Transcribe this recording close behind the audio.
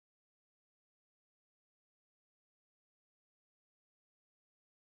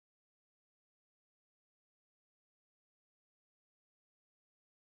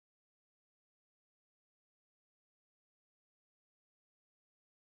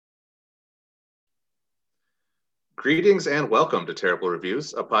Greetings and welcome to Terrible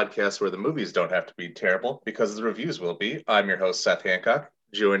Reviews, a podcast where the movies don't have to be terrible because the reviews will be. I'm your host, Seth Hancock.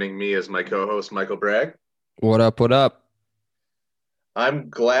 Joining me is my co-host, Michael Bragg. What up? What up? I'm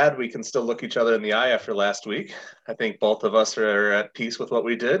glad we can still look each other in the eye after last week. I think both of us are at peace with what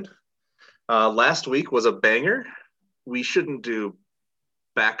we did. Last week was a banger. We shouldn't do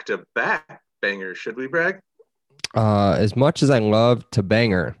back-to-back bangers, should we, Bragg? As much as I love to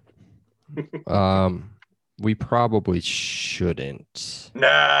banger, we probably shouldn't.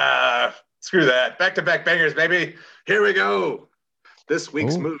 Nah, screw that. Back-to-back bangers, baby. Here we go. This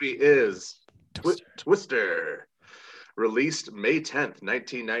week's movie is Twister. Released May 10th,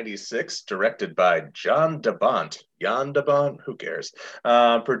 1996, directed by Jan de Bont. Jan de Bont? Who cares?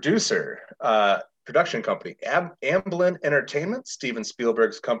 Producer, production company, Amblin Entertainment, Steven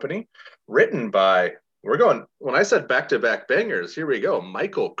Spielberg's company. Written by, when I said back-to-back bangers, here we go,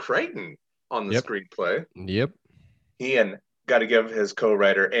 Michael Crichton on the screenplay. Yep. Ian, got to give his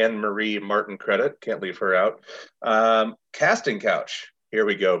co-writer Anne-Marie Martin credit. Can't leave her out. Casting couch. Here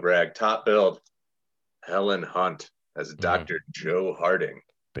we go, Bragg. Top billed. Helen Hunt as Dr. Joe Harding.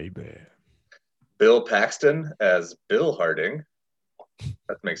 Baby. Bill Paxton as Bill Harding.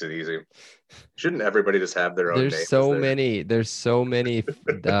 That makes it easy. Shouldn't everybody just have their own name? There's so many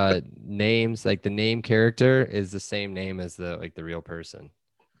names. Like the name character is the same name as the real person.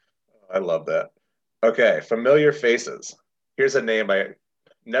 I love that. Okay, familiar faces. Here's a name I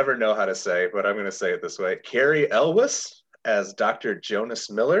never know how to say, but I'm going to say it this way. Cary Elwes as Dr.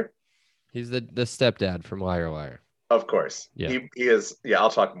 Jonas Miller. He's the stepdad from Liar Liar. Of course. Yeah. He is. Yeah, I'll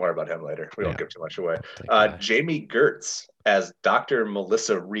talk more about him later. We don't give too much away. Jamie Gertz as Dr.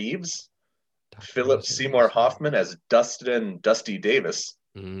 Melissa Reeves. Philip Seymour Hoffman as Dusty Davis.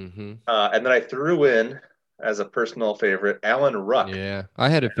 Mm-hmm. And then I threw in, as a personal favorite, Alan Ruck. Yeah, I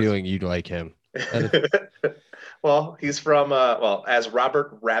had a feeling you'd like him. Well, he's from, as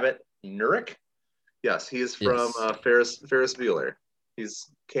Robert Rabbit Nurek. Yes, he's from Ferris Bueller. He's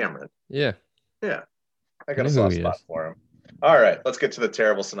Cameron. Yeah. Yeah. I got a soft spot for him. All right, let's get to the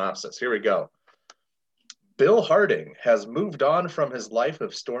terrible synopsis. Here we go. Bill Harding has moved on from his life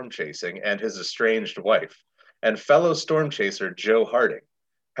of storm chasing and his estranged wife and fellow storm chaser Joe Harding.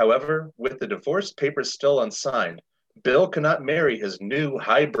 However, with the divorce papers still unsigned, Bill cannot marry his new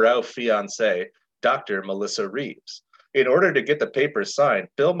highbrow fiancée, Dr. Melissa Reeves. In order to get the papers signed,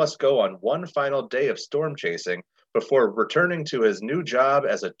 Bill must go on one final day of storm chasing before returning to his new job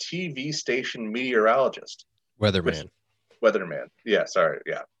as a TV station meteorologist. Weatherman.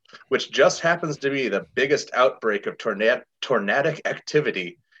 Which just happens to be the biggest outbreak of tornadic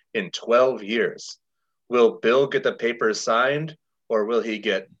activity in 12 years. Will Bill get the papers signed, or will he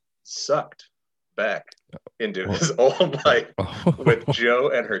get sucked back into his old life with Joe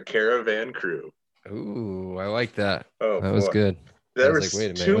and her caravan crew? Ooh, I like that. Oh, that was good. There was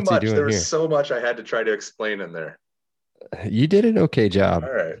too much. There was so much I had to try to explain in there. You did an okay job.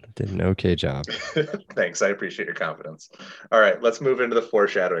 All right. Did an okay job. Thanks. I appreciate your confidence. All right. Let's move into the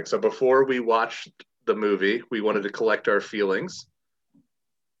foreshadowing. So before we watched the movie, we wanted to collect our feelings.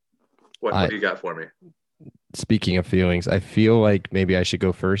 What do you got for me? Speaking of feelings, I feel like maybe I should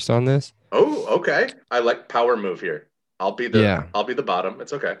go first on this. Oh, okay. I like power move here. I'll be the bottom.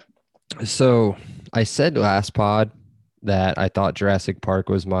 It's okay. So I said last pod that I thought Jurassic Park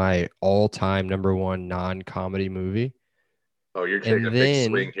was my all-time number one non-comedy movie. Oh, you're taking a big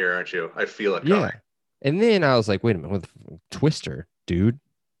swing here, aren't you? I feel it coming. And then I was like, wait a minute, with Twister, dude.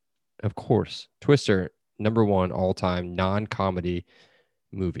 Of course. Twister, number one all-time non-comedy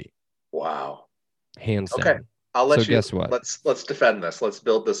movie. Wow. Hands down. Okay. I'll let you guess what? Let's defend this. Let's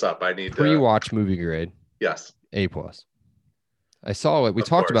build this up. I need pre-watch movie grade. Yes. A+. I saw it. We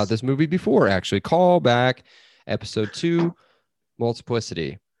talked about this movie before, actually. Call back, episode 2,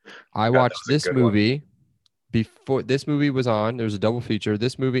 Multiplicity. I watched this movie before this movie was on. There was a double feature,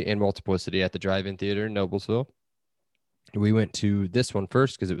 this movie and Multiplicity at the drive-in theater in Noblesville. We went to this one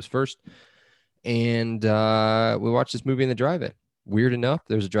first because it was first. And we watched this movie in the drive-in. Weird enough,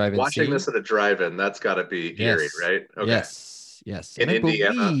 there's a drive-in Watching scene. This at a drive-in, that's got to be eerie, right? Okay. Yes. In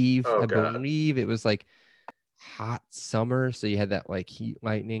Indiana? I believe it was like hot summer, so you had that like heat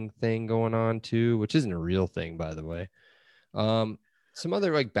lightning thing going on too, which isn't a real thing, by the way. Some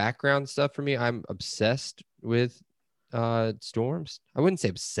other like background stuff for me. I'm obsessed with storms. I wouldn't say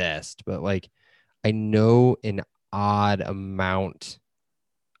obsessed, but like I know an odd amount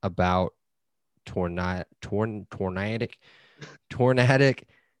about tornadic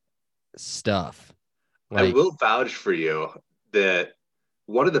stuff. Like, I will vouch for you that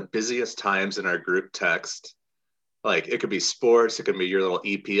one of the busiest times in our group text, like it could be sports, it could be your little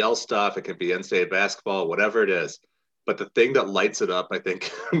EPL stuff, it could be NCAA basketball, whatever it is. But the thing that lights it up, I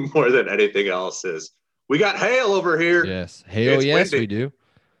think, more than anything else is we got hail over here. Yes. Hail, it's yes, windy. we do.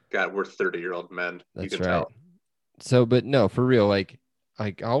 God, we're 30-year-old men. That's you can right. tell. So, but no, for real, like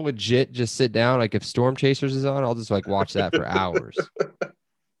I'll legit just sit down. Like if Storm Chasers is on, I'll just like watch that for hours.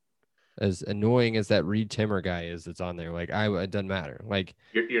 As annoying as that Reed Timmer guy is that's on there, like it doesn't matter. Like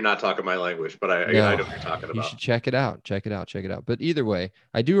you're not talking my language, but I know what you're talking about. You should check it out. Check it out. But either way,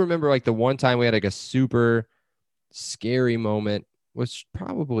 I do remember like the one time we had like a super scary moment, was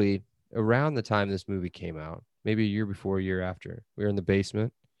probably around the time this movie came out, maybe a year before, a year after. We were in the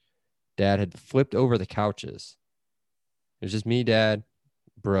basement. Dad had flipped over the couches. It was just me, Dad,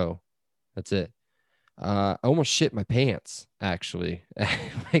 bro. That's it. I almost shit my pants, actually.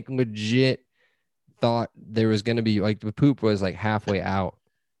 Like legit thought there was going to be like the poop was like halfway out.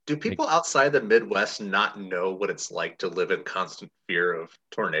 Do people outside the Midwest not know what it's like to live in constant fear of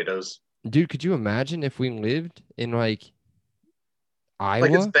tornadoes? Dude, could you imagine if we lived in like Iowa?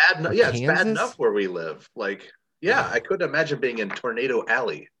 Like it's bad. Yeah, it's bad enough where we live. Like, yeah, I couldn't imagine being in Tornado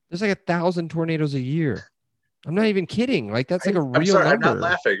Alley. There's like 1,000 tornadoes a year. I'm not even kidding. Like that's like a real number. I'm not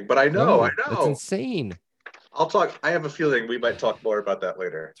laughing, but I know. That's insane. I'll talk. I have a feeling we might talk more about that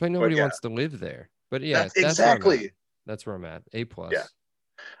later. That's why nobody wants to live there. But yeah, exactly. That's where I'm at. A+. Yeah.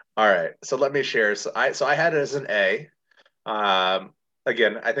 All right. So let me share. So I had it as an A.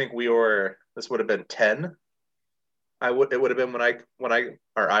 Again, I think this would have been 10. It would have been when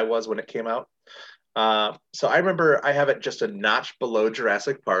it came out. So I remember I have it just a notch below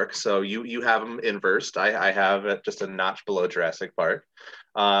Jurassic Park. So you have them inversed. I have it just a notch below Jurassic Park.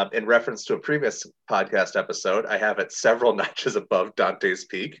 In reference to a previous podcast episode, I have it several notches above Dante's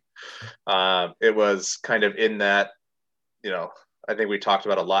Peak. It was kind of in that, I think we talked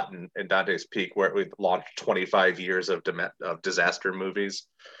about a lot in Dante's Peak, where we launched 25 years of disaster movies.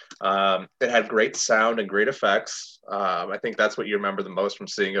 It had great sound and great effects. I think that's what you remember the most from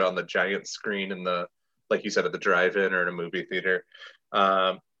seeing it on the giant screen like you said, at the drive-in or in a movie theater.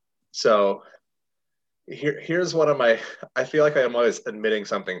 So here's one of I feel like I'm always admitting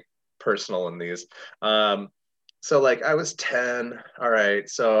something personal in these. So like I was 10. All right.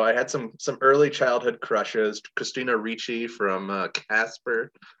 So I had some early childhood crushes. Christina Ricci from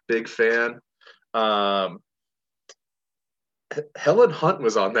Casper, big fan. Helen Hunt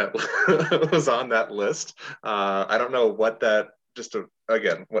was on that list. I don't know what that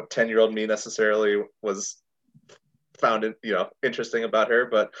what 10-year-old me necessarily was found interesting about her,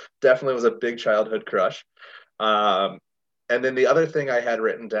 but definitely was a big childhood crush. And then the other thing I had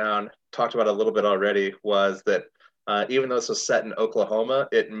written down, talked about a little bit already, was that even though this was set in Oklahoma,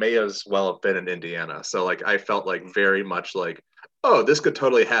 it may as well have been in Indiana. So like I felt like very much like, oh, this could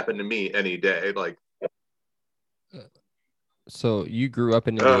totally happen to me any day. Like, so you grew up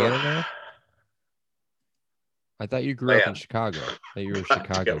in Indiana now? I thought you grew up in Chicago. I thought you were a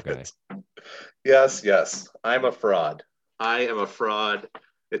Chicago guy. Yes. I'm a fraud. I am a fraud.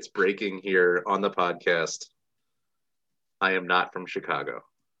 It's breaking here on the podcast. I am not from Chicago.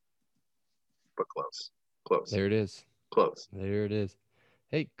 But close. There it is. Close. There it is.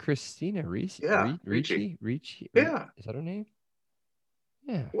 Hey, Christina Ricci. Yeah. Ricci. Yeah. Is that her name?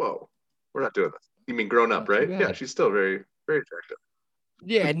 Yeah. Whoa. We're not doing this. You mean grown up, right? Yeah, she's still very, very attractive.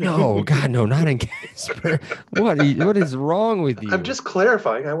 Yeah, no, God, no, not in Casper. What is wrong with you? I'm just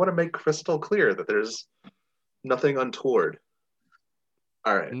clarifying. I want to make crystal clear that there's nothing untoward.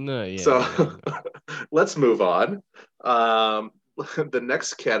 All right. No, yeah. So let's move on. The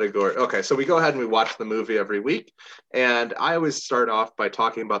next category. Okay, so we go ahead and we watch the movie every week. And I always start off by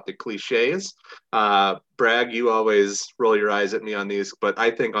talking about the cliches. Bragg, you always roll your eyes at me on these, but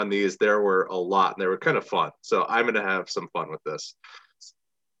I think on these there were a lot and they were kind of fun. So I'm going to have some fun with this.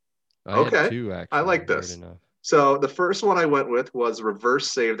 Okay, two, actually. I like this. So the first one I went with was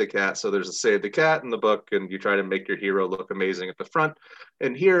reverse save the cat. So there's a save the cat in the book, and you try to make your hero look amazing at the front.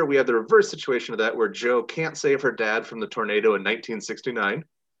 And here we have the reverse situation of that, where Joe can't save her dad from the tornado in 1969,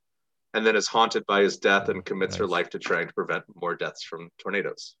 and then is haunted by his death and commits her life to trying to prevent more deaths from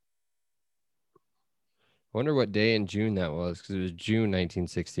tornadoes. I wonder what day in June that was, because it was June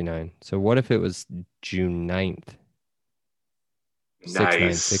 1969. So what if it was June 9th?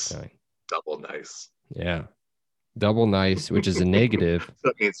 Nice. 6969. Double nice. Yeah. Double nice, which is a negative.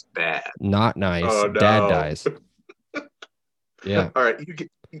 So it means bad. Not nice. Oh, no. Dad dies. Yeah. All right.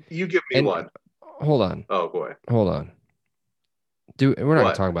 You give me one. Hold on. Oh, boy. Hold on. We're not going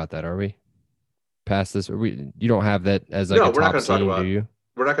to talk about that, are we? Past this? You don't have that as like a top scene, do you?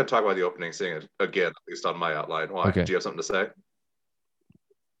 We're not going to talk about the opening scene again, at least on my outline. Why? Okay. Do you have something to say?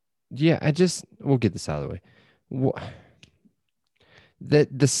 Yeah, we'll get this out of the way.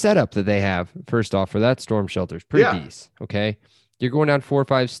 the setup that they have, first off, for that storm shelter is pretty decent. Okay. You're going down 4 or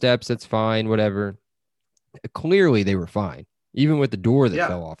 5 steps. That's fine. Whatever. Clearly they were fine. Even with the door that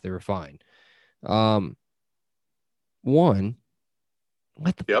fell off, they were fine. One,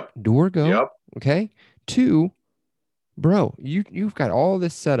 let the door go. Yep. Okay. 2, bro, you've got all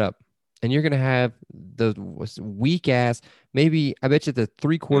this set up and you're going to have the weak ass, maybe, I bet you the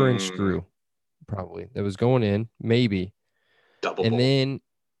 3/4 inch screw probably that was going in, maybe. Double and bolt. Then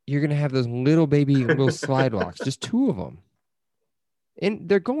you're going to have those little slide locks, just 2 of them. And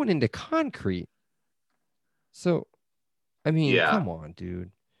they're going into concrete. So, I mean, come on,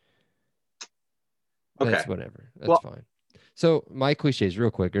 dude. That's whatever. That's fine. So my cliches,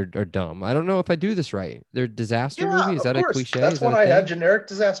 real quick, are dumb. I don't know if I do this right. They're disaster movie. Is that a cliche? That's one I had. Generic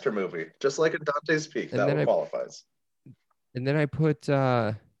disaster movie, just like in Dante's Peak. That one qualifies. And then I put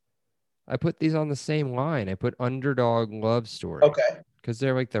these on the same line. I put underdog love story. Okay. Because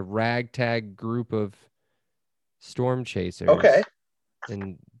they're like the ragtag group of storm chasers. Okay.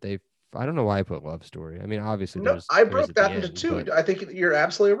 And I don't know why I put love story. I mean, obviously, I broke that into 2. I think you're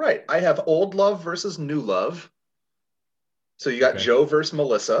absolutely right. I have old love versus new love. So you got Joe versus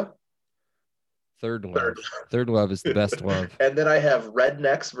Melissa. Third love is the best love. And then I have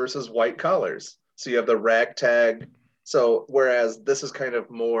rednecks versus white collars. So you have the ragtag. So whereas this is kind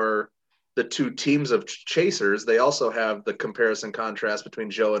of more the 2 teams of chasers, they also have the comparison contrast between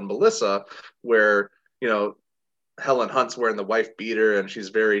Joe and Melissa, where, Helen Hunt's wearing the wife beater and she's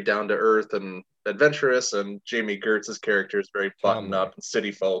very down to earth and adventurous, and Jamie Gertz's character is very buttoned up and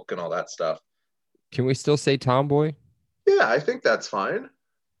city folk and all that stuff. Can we still say tomboy? Yeah, I think that's fine.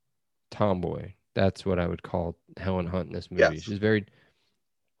 Tomboy. That's what I would call Helen Hunt in this movie. Yes. She's very,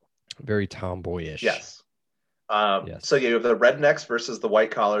 very tomboyish. Yes. So you have the rednecks versus the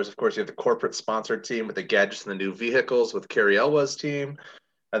white collars. Of course, you have the corporate sponsored team with the gadgets and the new vehicles with Carrie Elwes' team.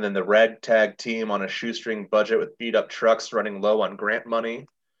 And then the ragtag team on a shoestring budget with beat up trucks running low on grant money,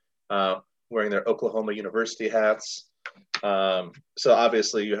 wearing their Oklahoma University hats. So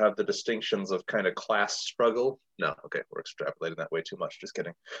obviously you have the distinctions of kind of class struggle. No, okay, we're extrapolating that way too much. Just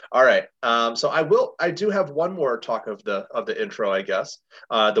kidding. All right. So I do have one more talk of the intro, I guess.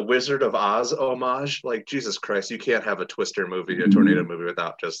 The Wizard of Oz homage. Like, Jesus Christ, you can't have a Twister movie, a tornado movie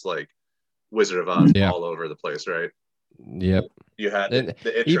without just like Wizard of Oz all over the place, right? Yep. You had the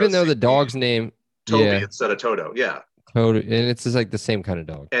intro, even though the dog's name Toby instead of Toto, Toto, and it's just like the same kind of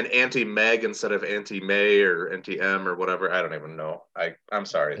dog. And Auntie Meg instead of Auntie May or Auntie M or whatever. I don't even know. I'm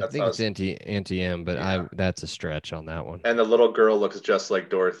sorry. I think it's Auntie M, but that's a stretch on that one. And the little girl looks just like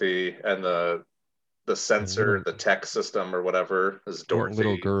Dorothy, and the sensor, the tech system or whatever is Dorothy. What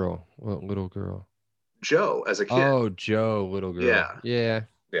little girl? Joe as a kid. Oh, Joe, little girl. Yeah.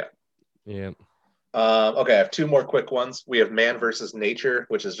 Okay, I have 2 more quick ones. We have Man versus Nature,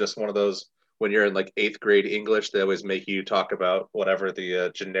 which is just one of those, when you're in like 8th grade English, they always make you talk about whatever the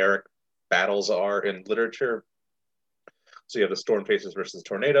generic battles are in literature. So you have the storm chasers versus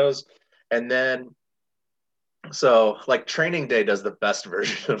tornadoes. And then, so like Training Day does the best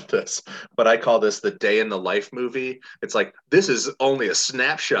version of this, but I call this the day in the life movie. It's like, this is only a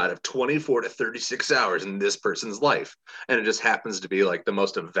snapshot of 24 to 36 hours in this person's life. And it just happens to be like the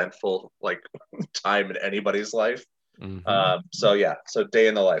most eventful like time in anybody's life. Mm-hmm. So day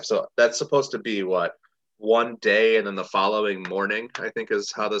in the life. So that's supposed to be what, one day and then the following morning, I think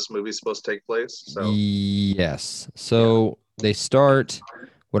is how this movie's supposed to take place. So yes. So they start,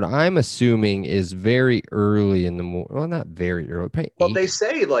 what I'm assuming is very early in the morning. Well, not very early. Probably 8. They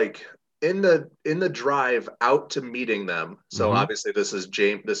say like in the drive out to meeting them. So obviously this is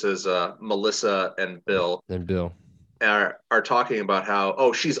Melissa and Bill. Are talking about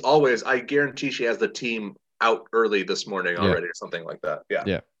how, she's always, I guarantee she has the team out early this morning already or something like that.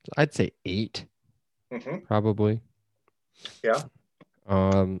 Yeah. I'd say 8, probably. Yeah.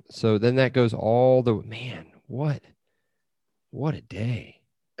 So then that goes all the, man, what a day.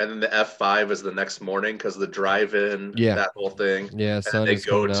 And then the F5 is the next morning because the drive-in, that whole thing. Yeah, and then they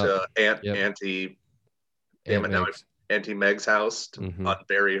go to Auntie Meg's house to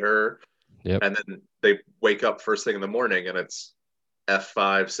unbury her. Yep. And then they wake up first thing in the morning and it's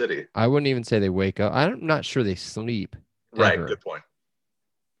F5 City. I wouldn't even say they wake up. I'm not sure they sleep. Right, ever. good point.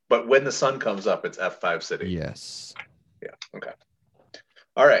 But when the sun comes up, it's F5 City. Yes. Yeah, okay.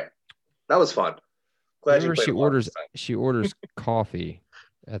 All right. That was fun. Glad you played. She orders coffee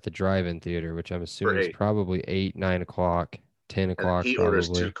at the drive-in theater, which I'm assuming is probably 8, 9 o'clock, 10 o'clock. He orders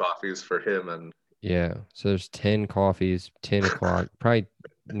 2 coffees for him. And yeah, so there's 10 coffees, 10 o'clock, probably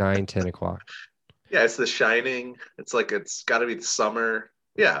 9, 10 o'clock. Yeah, it's The Shining. It's like it's got to be the summer.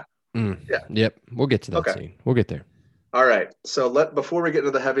 Yeah. Yeah. Yep. We'll get to that scene. We'll get there. All right. So before we get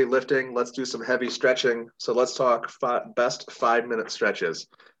into the heavy lifting, let's do some heavy stretching. So let's talk best 5 minute stretches.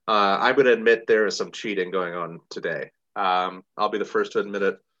 I'm going to admit there is some cheating going on today. I'll be the first to admit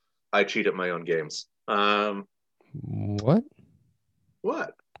it. I cheat at my own games. What?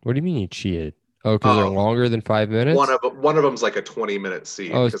 What? What do you mean you cheated? Oh, because they're Oh, longer than 5 minutes? one of them's like a 20-minute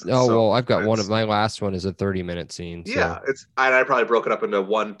scene Oh, because it's so well, I've got one of intense. my last one is a 30-minute scene. Yeah, So I probably broke it up into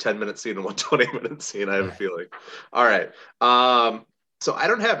one 10-minute scene and one 20-minute scene. I have a feeling. All right. So I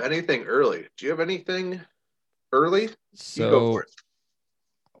don't have anything early. Do you have anything early? You go for so it.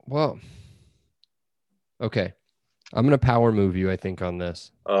 well, okay. I'm gonna power move you, I think, on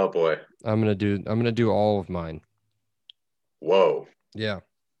this. Oh boy. I'm gonna do all of mine. Whoa. Yeah.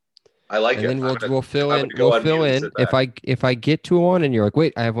 I like And it. then we'll fill I'm in gonna go on mute and sit back. if I get to one and you're like,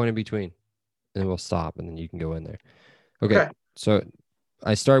 wait, I have one in between, then we'll stop and then you can go in there. Okay. Okay. So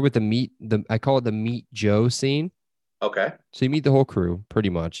I start with I call it the meet Joe scene. Okay. So you meet the whole crew pretty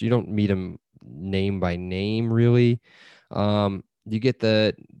much. You don't meet them name by name really. You get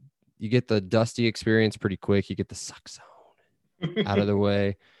the Dusty experience pretty quick. You get the suck zone out of the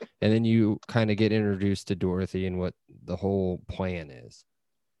way, and then you kind of get introduced to Dorothy and what the whole plan is.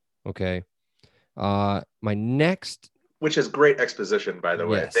 Okay. My next, Which is great exposition, by the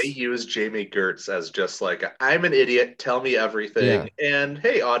way. They yes, use Jamie Gertz as just like, I'm an idiot, tell me everything. yeah, And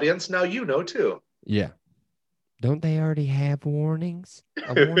hey, audience, now you know too. yeah. Don't they already have warnings?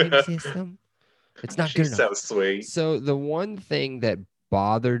 A warning system? It's not good She's enough. so sweet. So the one thing that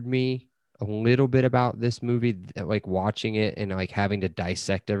bothered me a little bit about this movie, like watching it and like having to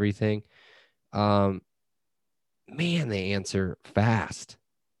dissect everything, um, man, they answer fast.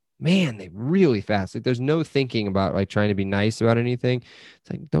 Man, they really fast. Like there's no thinking about like trying to be nice about anything. It's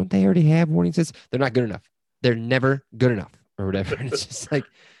like, don't they already have warning systems? They're not good enough. They're never good enough or whatever. And it's just like,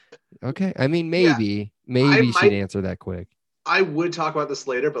 okay. I mean, Yeah, I maybe she'd might answer that quick. I would talk about this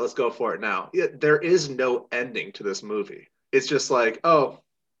later, but let's go for it now. Yeah, there is no ending to this movie. It's just like, oh,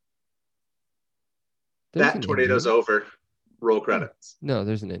 There's that an tornado's ending. over. Roll No, credits. no,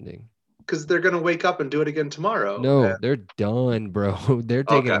 there's an ending. Because they're gonna wake up and do it again tomorrow. No, they're done, bro. They're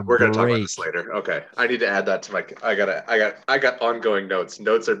taking Okay, a we're gonna talk about this break. later. Okay, I need to add that to my. I got ongoing notes.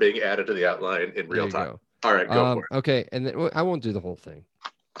 Notes are being added to the outline in There real you time. go. All right, go for it. Okay, and then I won't do the whole thing.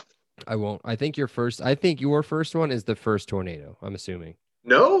 I won't. I think your first one is the first tornado, I'm assuming.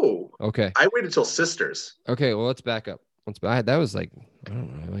 No, Okay. I waited till Sisters. Okay, well, let's back up. That was like, I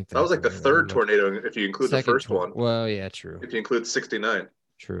don't know, I like That that was like the tornado that third much. tornado if you include the Second first tornado. one. Well, yeah, true. If you include 69.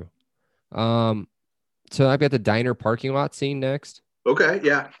 True. Um, so I've got the diner parking lot scene next, Okay,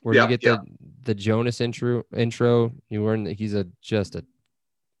 yeah, where you yeah, get yeah. the Jonas intro. You learn that he's just a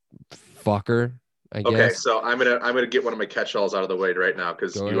fucker, I Okay, guess. so I'm gonna get one of my catch-alls out of the way right now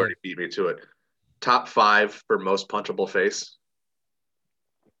because Go you ahead. already beat me to it. Top 5 for most punchable face.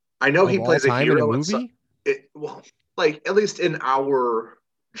 I know Of he all plays a time in a hero. movie? Well, like at least in our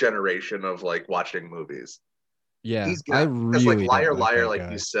generation of like watching movies, Yeah, he's I got as like really don't liar, like liar, that like you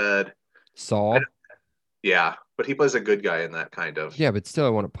guy. said. Saw? Yeah, but he plays a good guy in that kind of. Yeah, but still I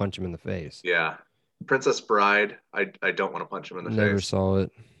want to punch him in the face. Yeah, Princess Bride. I don't want to punch him in the Never face. saw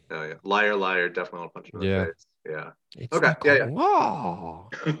it. Oh yeah, liar, liar. Definitely want to punch him in the Yeah. face. Yeah. It's Okay. not Yeah, called law.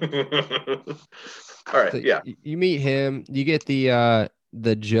 yeah. All right. So Yeah. you meet him, you get the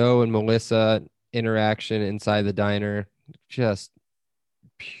Joe and Melissa interaction inside the diner. Just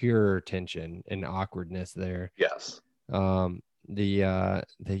pure tension and awkwardness there. Yes. The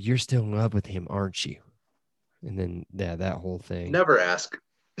you're still in love with him, aren't you? And then yeah, that whole thing. Never ask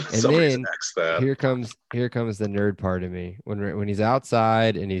And somebody's then ex that. here comes the nerd part of me when he's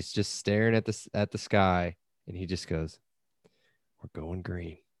outside and he's just staring at the sky and he just goes, "We're going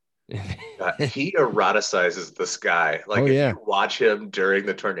green." He eroticizes this guy. Oh Like if yeah, you watch him during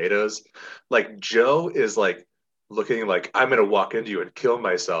the tornadoes, like Joe is like looking like I'm gonna walk into you and kill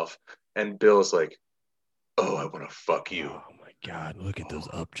myself, and Bill's like, "Oh, I want to fuck you." oh my God, look at those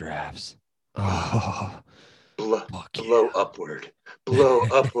updrafts. Oh, fuck Blow yeah. upward, blow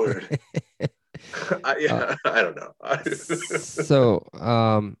upward. Uh, I don't know. so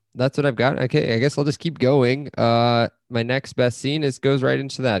that's what I've got. Okay, I guess I'll just keep going. My next best scene goes right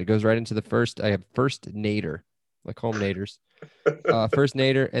into that. It goes right into the first. I have first Nader. I call them Naders. First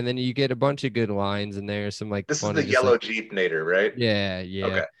Nader, and then you get a bunch of good lines in there. Some like This is funny, the just yellow like Jeep Nader, right? yeah.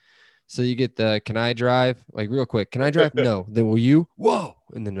 Okay. So you get the "Can I drive?" Like real quick. Can I drive? No. Then will you? Whoa!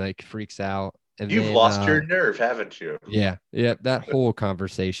 And then like freaks out. And You've then lost your nerve, haven't you? yeah, that whole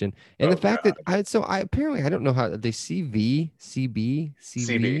conversation. And the Oh fact that God. I apparently I don't know how they CB.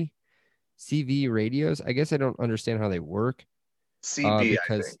 CV radios. I guess I don't understand how they work. CB, I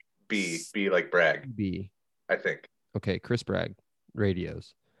Because think. B like brag, CB. I think. Okay, Chris Bragg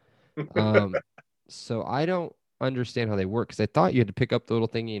radios. So I don't understand how they work because I thought you had to pick up the little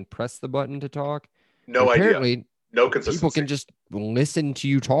thingy and press the button to talk. No but idea. Apparently, No people consistency. can just listen to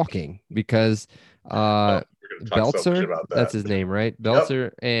you talking because we're gonna talk so much Belzer, about that. that's his name, right? Belzer,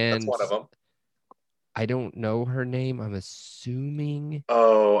 Yep, and that's one of them. I don't know her name. I'm assuming.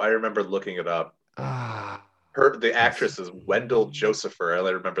 Oh, I remember looking it up. Ah, The actress is Wendell Josepher. I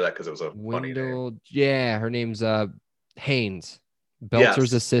only remember that because it was a funny name. Wendell. Yeah, her name's Haynes, Belzer's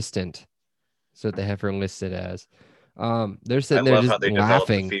Yes. assistant. So they have her listed as. They're I sitting there love how just they develop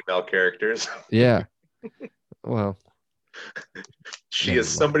the laughing. female characters. Yeah. Well, she is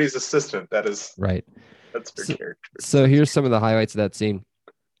somebody's assistant. That is right. That's her character. So here's some of the highlights of that scene.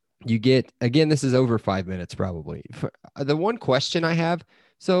 You get, again, this is over 5 minutes probably. The one question I have,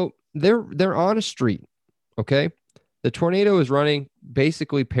 so they're on a street, okay? The tornado is running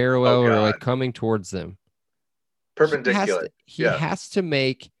basically parallel or like coming towards them. Perpendicular. He has to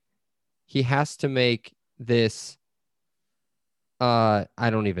make this I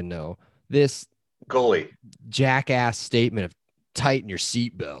don't even know, this goalie jackass statement of tighten your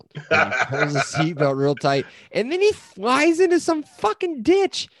seatbelt. And he pulls the seatbelt real tight, and then he flies into some fucking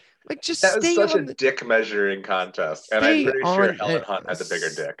ditch. Like, just that stay was such on a dick measuring contest, and I'm pretty sure Helen Hunt had the bigger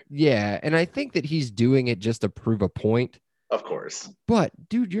dick. Yeah, and I think that he's doing it just to prove a point. Of course. But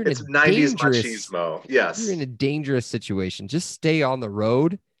dude, you're in it's a 90s dangerous machismo. Yes. You're in a dangerous situation. Just stay on the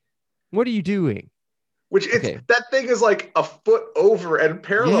road. What are you doing? That thing is like a foot over and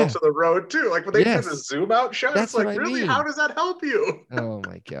parallel to the road too. Like when they do the zoom out shot, it's like, really, how does that help you? Oh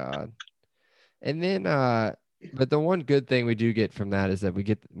my god. And then but the one good thing we do get from that is that we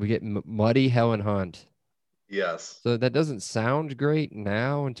get muddy Helen Hunt. Yes. So that doesn't sound great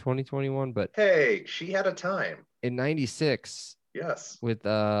now in 2021, but hey, she had a time in 96. Yes. With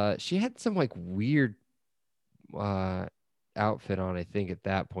she had some like weird outfit on, I think, at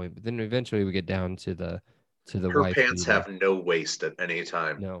that point, but then eventually we get down to the her pants have no waist at any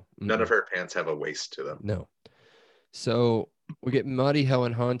time. No. None of her pants have a waist to them. No. So we get muddy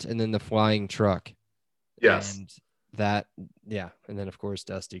Helen Hunt and then the flying truck. Yes. And that, yeah. And then of course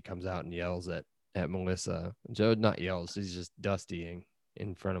Dusty comes out and yells at Melissa. Joe not yells, he's just Dustying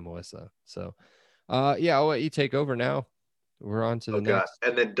in front of Melissa. So yeah, I'll let you take over now. We're on to the next.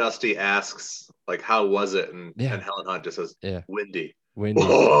 And then Dusty asks, like, how was it? And Helen Hunt just says, windy.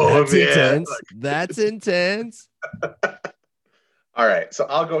 Oh, that's intense. That's intense. All right. So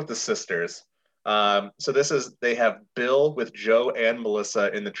I'll go with the sisters. So they have Bill with Joe and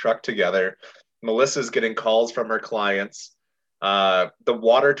Melissa in the truck together. Melissa's getting calls from her clients. The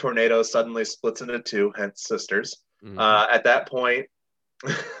water tornado suddenly splits into two, hence sisters. Mm-hmm. At that point,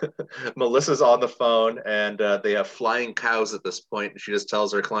 Melissa's on the phone and they have flying cows at this point. She just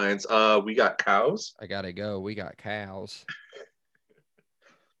tells her clients, we got cows. I gotta go. We got cows.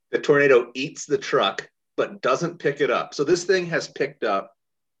 The tornado eats the truck, but doesn't pick it up. So this thing has picked up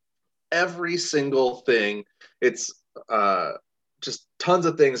every single thing. It's just tons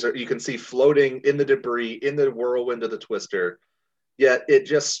of things you can see floating in the debris, in the whirlwind of the twister. Yet it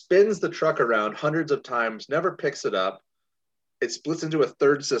just spins the truck around hundreds of times, never picks it up. It splits into a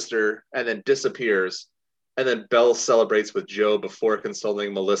third sister and then disappears. And then Belle celebrates with Joe before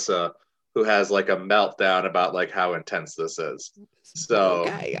consoling Melissa, who has like a meltdown about like how intense this is. So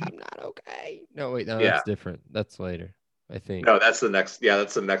okay, I'm not okay. No, wait, no, that's different. That's later, I think. No, that's the next. Yeah,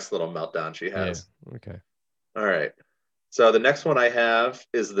 that's the next little meltdown she has. Yeah. Okay. All right. So the next one I have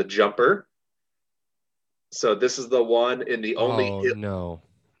is the jumper. So this is the one in the only. No.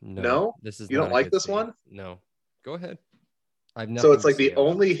 This is. You don't like this one? No. Go ahead. So it's like the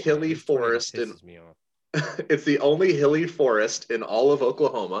only hilly forest in. It's the only hilly forest in all of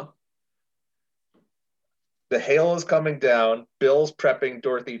Oklahoma. The hail is coming down. Bill's prepping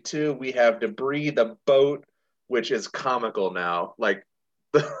Dorothy too. We have debris, the boat, which is comical now. Like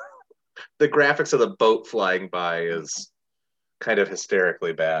the graphics of the boat flying by is kind of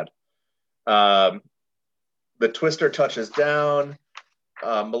hysterically bad. The twister touches down.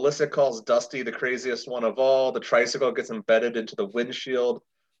 Melissa calls Dusty the craziest one of all. The tricycle gets embedded into the windshield.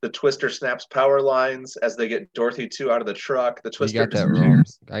 The twister snaps power lines as they get Dorothy 2 out of the truck. The twister. You got that wrong.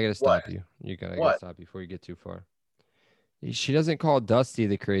 I gotta stop you. I gotta stop before you get too far. She doesn't call Dusty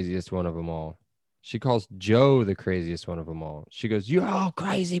the craziest one of them all. She calls Joe the craziest one of them all. She goes, "You're all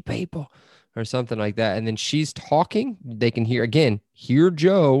crazy people," or something like that. And then she's talking. They can hear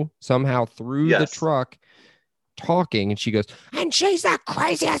Joe somehow through the truck talking, and she goes, "And she's the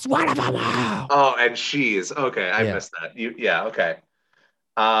craziest one of them all." Oh, and she's okay. I missed that. Okay.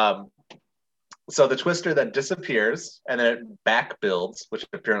 So the twister then disappears and then it back builds, which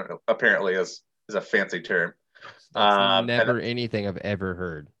apparently is a fancy term. That's never anything I've ever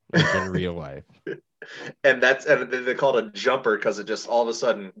heard like in real life. And they call it a jumper because it just all of a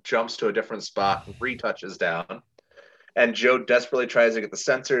sudden jumps to a different spot and retouches down. And Joe desperately tries to get the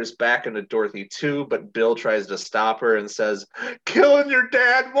sensors back into Dorothy too, but Bill tries to stop her and says, "Killing your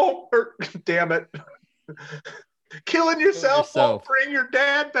dad won't hurt." Damn it. Killing yourself won't bring your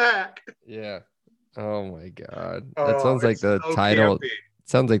dad back. Yeah. Oh my God. That sounds like the title. Campy.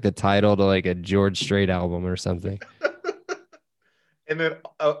 Sounds like the title to like a George Strait album or something. And then,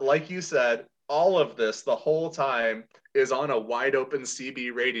 like you said, all of this the whole time is on a wide open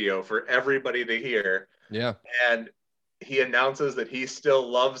CB radio for everybody to hear. Yeah. And he announces that he still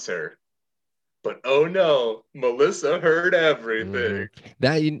loves her. But oh no, Melissa heard everything.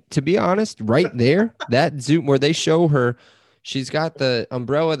 That, to be honest, right there, that zoom where they show her, she's got the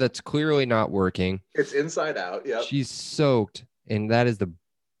umbrella that's clearly not working. It's inside out. Yeah. She's soaked, and that is the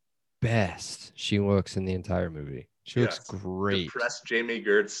best she looks in the entire movie. She looks great. Depressed Jamie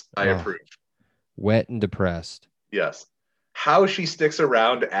Gertz, I approve. Wet and depressed. Yes. How she sticks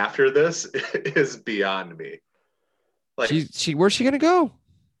around after this is beyond me. Like, where's she gonna go?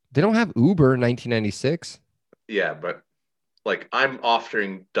 They don't have Uber in 1996. Yeah, but like I'm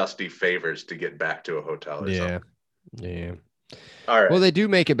offering Dusty favors to get back to a hotel or something. Yeah. All right. Well, they do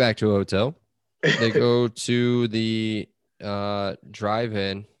make it back to a hotel. They go to the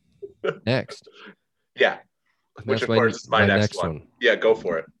drive-in next. Yeah. Which of course is my next one. Yeah, go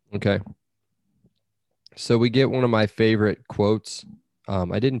for it. Okay. So we get one of my favorite quotes.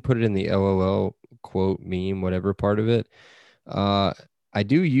 I didn't put it in the LOL quote meme, whatever part of it. I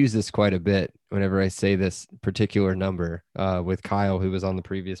do use this quite a bit whenever I say this particular number with Kyle, who was on the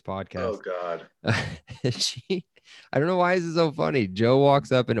previous podcast. Oh God. I don't know why this is so funny. Joe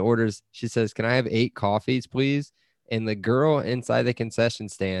walks up and orders, she says, "Can I have 8 coffees, please?" And the girl inside the concession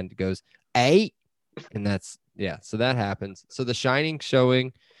stand goes, "8?" And that's, so that happens. So The Shining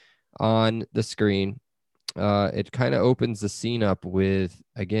showing on the screen. It kind of opens the scene up with,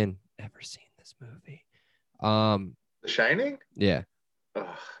 again, never seen this movie. The Shining? Yeah. Ugh.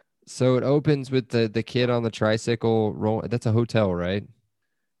 So it opens with the kid on the tricycle rolling. That's a hotel, right?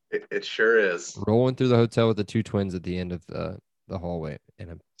 It sure is. Rolling through the hotel with the 2 twins at the end of the hallway.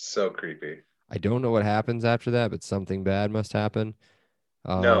 And so creepy. I don't know what happens after that, but something bad must happen.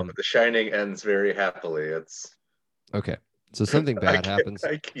 No, but The Shining ends very happily. It's okay. So something bad happens.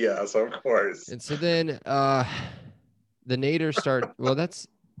 Yes, of course. And so then the nadir start. Well, that's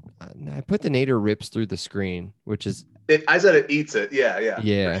I put the nadir rips through the screen, which is I said it eats it.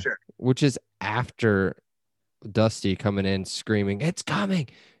 Yeah. For sure. Which is after Dusty coming in screaming, "It's coming!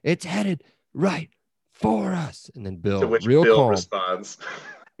 It's headed right for us!" And then Bill, to which real Bill calm, responds,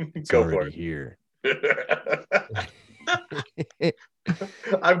 "Go for it here."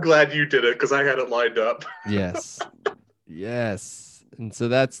 I'm glad you did it because I had it lined up. Yes. And so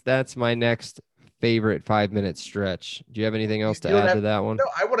that's my next favorite 5-minute stretch. Do you have anything else to add to that one? No,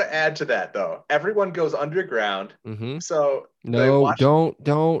 I want to add to that though. Everyone goes underground. Mm-hmm. So no, don't.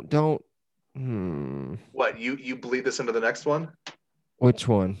 What, you bleed this into the next one? Which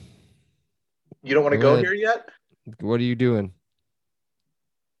one? You don't want to go here yet? What are you doing?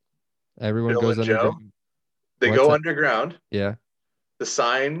 Everyone Bill goes underground. They go underground. Yeah.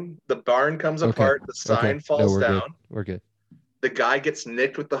 The barn comes apart. The sign falls down. Good. We're good. The guy gets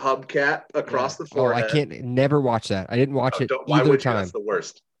nicked with the hubcap across the forehead. Oh, I can't never watch that. I didn't watch it why either would time. You? That's the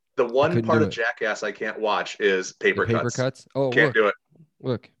worst. The one part of Jackass I can't watch is paper cuts. Oh, can't do it.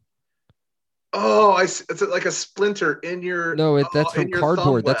 Look. Oh, it's like a splinter in your. No, that's from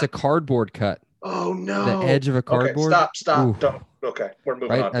cardboard. That's a cardboard cut. Oh no! The edge of a cardboard. Okay, stop! Ooh. Don't. Okay, we're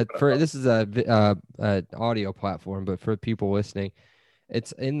moving on. This is a audio platform, but for people listening,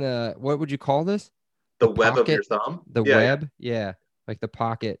 it's in the, what would you call this? The web of your thumb. The web, yeah, like the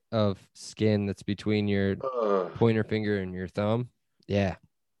pocket of skin that's between your pointer finger and your thumb. Yeah.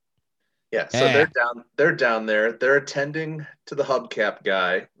 Yeah. So they're down there. They're attending to the hubcap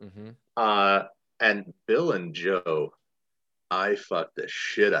guy. Mm-hmm. And Bill and Joe, I fucked the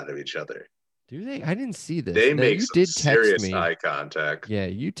shit out of each other. Do they? I didn't see this. They make some serious eye contact. Yeah,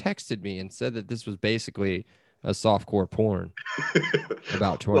 you texted me and said that this was basically a softcore porn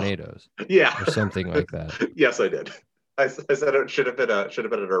about tornadoes. Yeah, or something like that. Yes, I did. I said it should have been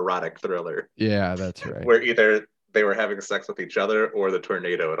an erotic thriller. Yeah, that's right. Where either they were having sex with each other or the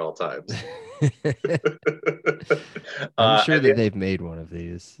tornado at all times. I'm sure that they've made one of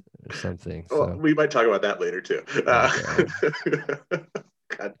these or something. Well, we might talk about that later too.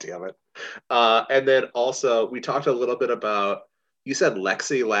 God damn it. And then also we talked a little bit about You said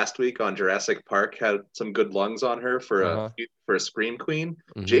Lexi last week on Jurassic Park had some good lungs on her for a scream queen.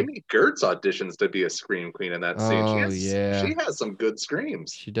 Mm-hmm. Jamie Gertz auditions to be a scream queen in that scene. Oh yeah, she has some good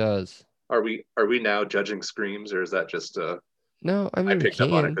screams. She does. Are we now judging screams, or is that just No, I mean, I picked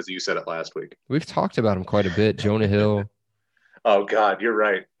up on it because you said it last week. We've talked about him quite a bit. Jonah Hill. Oh God, you're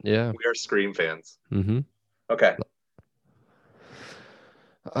right. Yeah, we are Scream fans. Mm-hmm. Okay.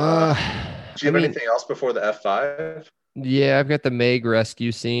 Do you have anything else before the F5? Yeah, I've got the Meg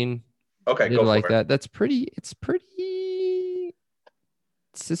rescue scene. Okay, go like that. That's pretty. It's pretty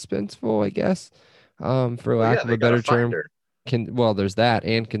suspenseful, I guess, for lack of a better term. There's that,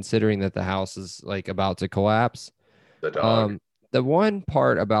 and considering that the house is like about to collapse. The dog. The one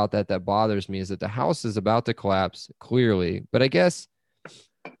part about that bothers me is that the house is about to collapse, clearly, but I guess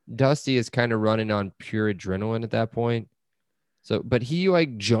Dusty is kind of running on pure adrenaline at that point. So, but he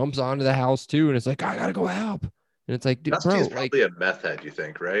like jumps onto the house too, and it's like, I gotta go help. And it's like, Dusty's bro, probably a meth head, you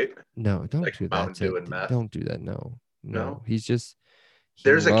think, right? No, don't like do that. Don't do that. No. He's just.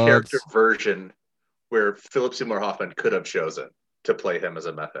 There's a character version where Philip Seymour Hoffman could have chosen to play him as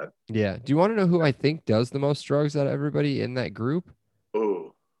a meth head. Yeah. Do you want to know who I think does the most drugs out of everybody in that group?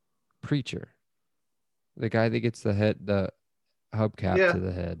 Ooh. Preacher. The guy that gets the hubcap to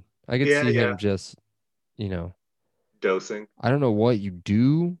the head. I could see him just, dosing. I don't know what you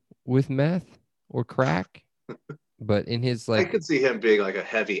do with meth or crack, but in his I could see him being like a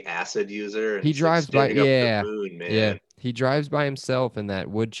heavy acid user. And he drives by, up the moon, man. Yeah. He drives by himself in that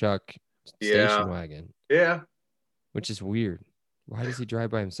woodchuck station wagon. Yeah. Which is weird. Why does he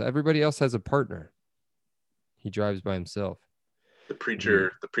drive by himself? Everybody else has a partner. He drives by himself. The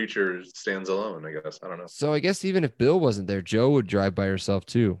preacher stands alone, I guess. I don't know. So I guess even if Bill wasn't there, Jo would drive by herself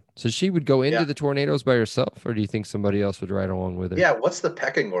too. So she would go into the tornadoes by herself, or do you think somebody else would ride along with her? Yeah, what's the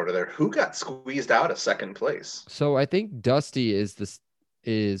pecking order there? Who got squeezed out of second place? So I think Dusty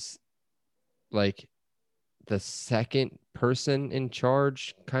is like the second person in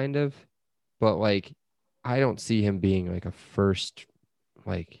charge, kind of. But like I don't see him being like a first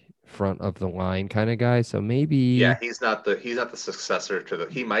front of the line kind of guy. So maybe he's not the successor to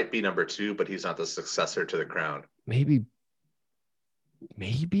he might be number 2, but he's not the successor to the crown. Maybe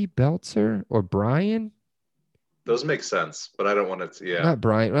Belzer or Brian. Those make sense, but I don't want to. Yeah, not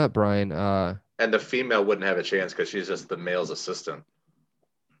Brian. And the female wouldn't have a chance because she's just the male's assistant.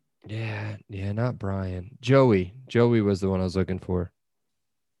 Yeah, not Brian. Joey was the one I was looking for.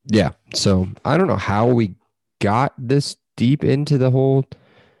 Yeah, so I don't know how we got this deep into the whole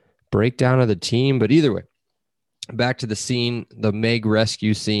breakdown of the team, but either way, back to the scene, the Meg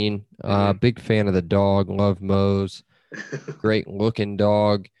rescue scene. Big fan of the dog. Love Mose. Great looking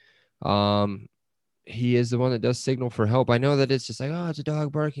dog. He is the one that does signal for help. I know that it's just like, oh, it's a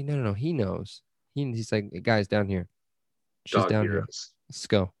dog barking. No. He knows. He's like, guys, down here. She's dog down heroes. Here. Let's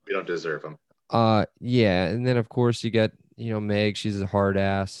go. We don't deserve them. Yeah, and then of course you get Meg. She's a hard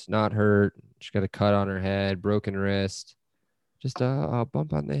ass, not hurt. She's got a cut on her head, broken wrist. Just a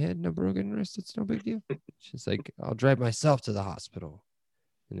bump on the head and a broken wrist. It's no big deal. She's like, I'll drive myself to the hospital.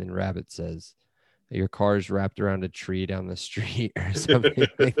 And then Rabbit says, your car's wrapped around a tree down the street or something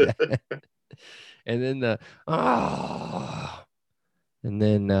like that. And then and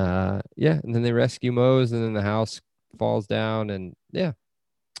then they rescue Mose, and then the house falls down, and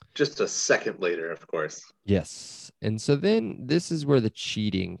just a second later, of course. Yes. And so then this is where the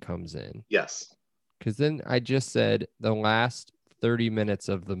cheating comes in. Yes. Because then I just said the last 30 minutes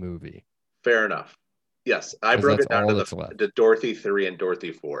of the movie. Fair enough. Yes. I broke it down to Dorothy 3 and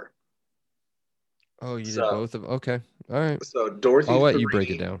Dorothy 4. Oh, you did both of them? Okay. All right. So Dorothy I'll let you break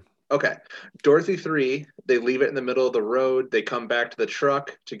it down. Okay. Dorothy 3, they leave it in the middle of the road. They come back to the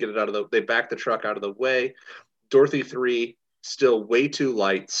truck to get it they back the truck out of the way. Dorothy 3, still way too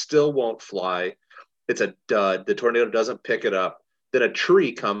light, still won't fly. It's a dud. The tornado doesn't pick it up. Then a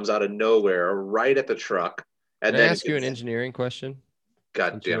tree comes out of nowhere right at the truck. And Can I ask you an engineering question?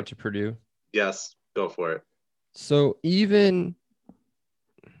 God damn. You went to Purdue? Yes, go for it. So even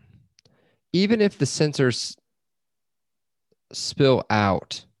if the sensors spill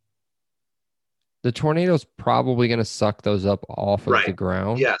out, the tornado's probably going to suck those up off of the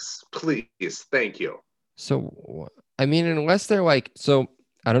ground. Yes, please. Thank you. So, I mean, unless they're like, so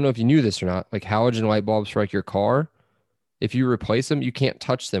I don't know if you knew this or not, like halogen light bulbs for like your car, if you replace them, you can't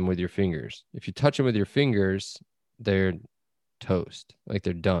touch them with your fingers. If you touch them with your fingers, they're toast. Like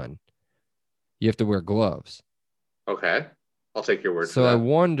they're done. You have to wear gloves. Okay. I'll take your word for that. So I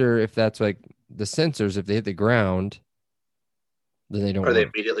wonder if that's like the sensors, if they hit the ground, then they don't Are they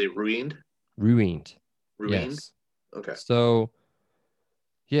immediately ruined? Ruined. Yes. Okay. So,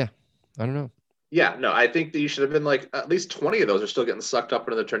 yeah, I don't know. Yeah, no, I think that you should have been like at least 20 of those are still getting sucked up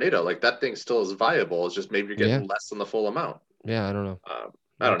into the tornado. Like that thing still is viable. It's just maybe you're Yeah. getting less than the full amount. Yeah, I don't know. I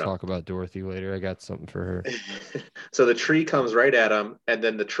We'll don't know. talk about Dorothy later. I got something for her. So the tree comes right at them, and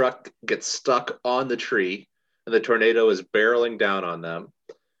then the truck gets stuck on the tree, and the tornado is barreling down on them.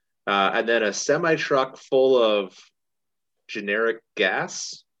 And then a semi truck full of generic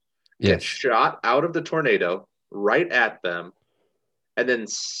gas gets Yes. shot out of the tornado right at them, and then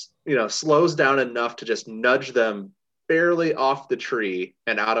slows down enough to just nudge them barely off the tree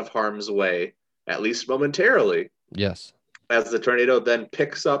and out of harm's way, at least momentarily. Yes. As the tornado then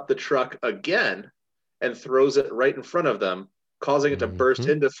picks up the truck again and throws it right in front of them, causing it to burst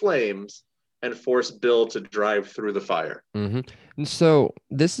into flames and force Bill to drive through the fire. And so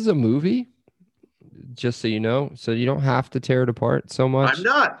this is a movie, just so you know, so you don't have to tear it apart so much. I'm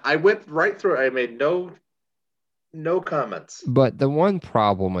not. I went right through. I made no comments. But the one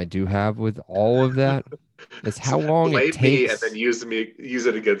problem I do have with all of that is how long it takes. Me and then use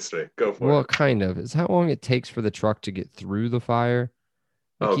it against me. Go for it. Well, kind of. It's how long it takes for the truck to get through the fire.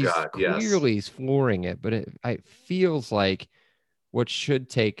 Like clearly he's flooring it, but it feels like what should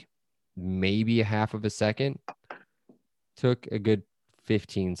take maybe a half of a second took a good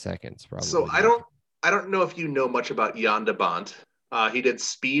 15 seconds probably. So I don't know if you know much about Jan de Bont. He did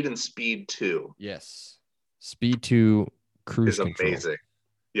Speed and Speed 2. Yes. Speed 2 Cruise is Control. Amazing.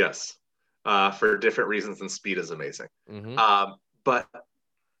 Yes. For different reasons than Speed is amazing. But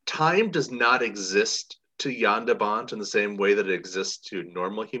time does not exist to Jan de Bont in the same way that it exists to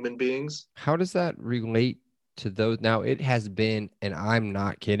normal human beings. How does that relate to those? Now, it has been, and I'm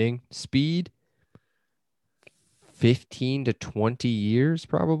not kidding, Speed 15 to 20 years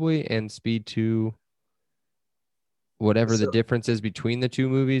probably, and Speed 2, whatever the difference is between the two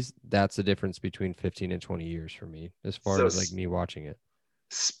movies, that's the difference between 15 and 20 years for me, as far as like me watching it.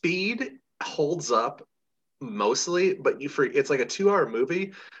 Speed holds up mostly, but it's like a 2-hour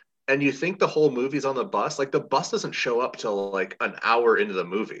movie, and you think the whole movie's on the bus. Like the bus doesn't show up till like an hour into the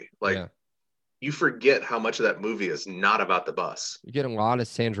movie. Like you forget how much of that movie is not about the bus. You get a lot of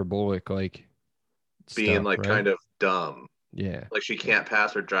Sandra Bullock like being stuff, like right? kind of dumb. Yeah. Like she can't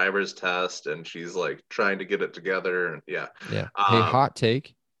pass her driver's test and she's like trying to get it together. And yeah. Hey, hot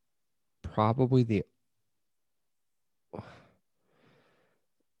take. Probably the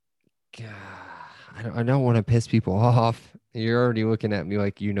God, I don't want to piss people off. You're already looking at me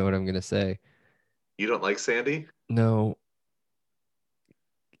like you know what I'm gonna say. You don't like Sandy? No.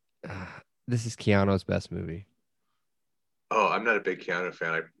 This is Keanu's best movie. Oh, I'm not a big Keanu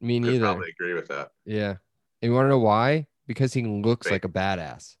fan. Me neither. Probably agree with that. Yeah. And you want to know why? Because he looks like a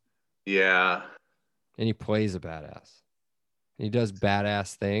badass. Yeah. And he plays a badass. And he does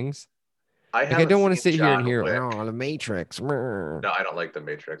badass things. I don't want to sit here and hear, oh, The Matrix. No, I don't like The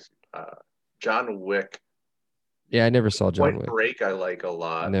Matrix. John Wick. Yeah, I never saw John Wick. Point Break I like a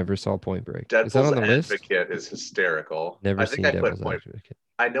lot. Never saw Point Break. Devil's Advocate is hysterical. Never seen Devil's Advocate.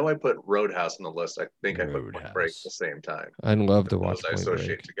 I know I put Roadhouse on the list. I think I put Point Break at the same time. I'd love to watch Point Break. I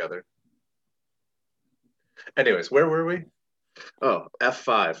associate together. Anyways, where were we? Oh,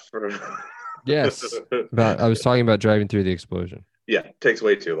 F5. Yes. I was talking about driving through the explosion. Yeah, takes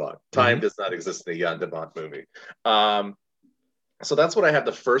way too long. Time does not exist in a Jan de Bont movie. So that's what I have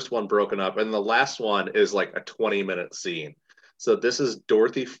the first one broken up. And the last one is like a 20-minute scene. So this is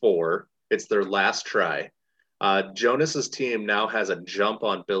Dorothy 4. It's their last try. Jonas's team now has a jump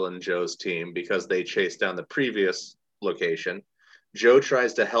on Bill and Joe's team because they chased down the previous location. Joe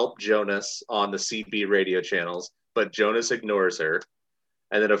tries to help Jonas on the CB radio channels, but Jonas ignores her.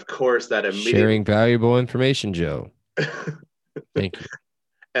 And then, of course, that immediately... Sharing valuable information, Joe. Thank you.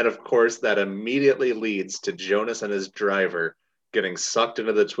 And, of course, that immediately leads to Jonas and his driver getting sucked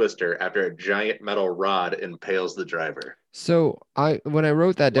into the twister after a giant metal rod impales the driver. So when I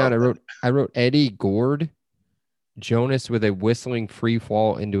wrote that down, I wrote Eddie gored Jonas with a whistling free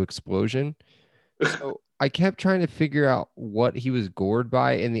fall into explosion. So I kept trying to figure out what he was gored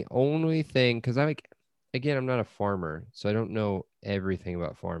by, and the only thing, because I'm not a farmer, so I don't know everything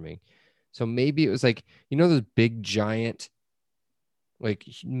about farming. So maybe it was like, those big giant, like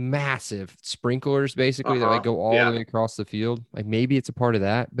massive sprinklers basically that like go all the way across the field. Like maybe it's a part of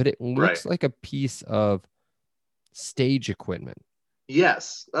that, but it looks like a piece of stage equipment.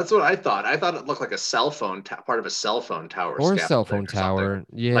 Yes, that's what I thought. I thought it looked like a cell phone part of a cell phone tower. Or a cell phone tower.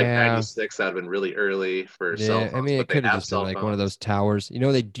 Yeah. Like 96, that would have been really early for cell phones. I mean, it could have just been like one of those towers. You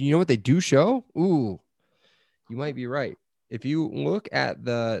know what they do show? Ooh, you might be right. If you look at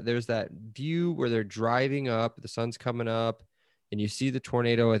there's that view where they're driving up, the sun's coming up, and you see the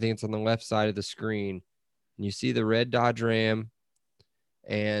tornado. I think it's on the left side of the screen. And you see the red Dodge Ram,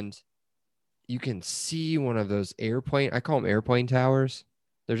 and you can see one of those I call them airplane towers.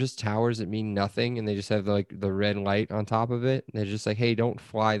 They're just towers that mean nothing, and they just have like the red light on top of it. And they're just like, hey, don't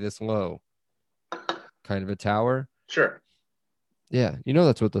fly this low. Kind of a tower. Sure. Yeah,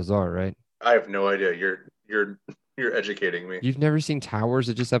 that's what those are, right? I have no idea. You're educating me. You've never seen towers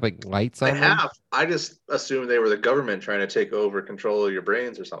that just have like lights on them? I have. I just assumed they were the government trying to take over control of your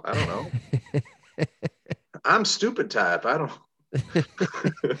brains or something. I don't know. I'm stupid type. I don't.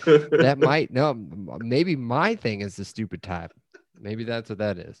 Maybe my thing is the stupid type. Maybe that's what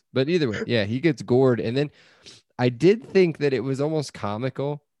that is. But either way, yeah, he gets gored. And then I did think that it was almost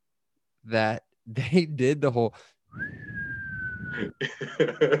comical that they did the whole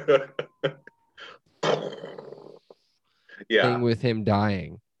thing with him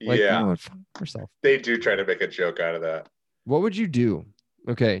dying. Like, yeah. Yourself. They do try to make a joke out of that. What would you do?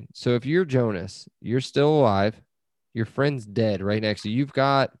 Okay, so if you're Jonas, you're still alive, your friend's dead right next to you. You've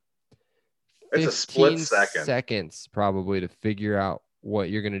got it's a split seconds probably to figure out what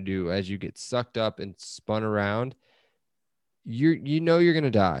you're going to do as you get sucked up and spun around. You're going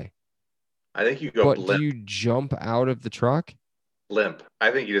to die. I think you go but limp. Do you jump out of the truck? Limp.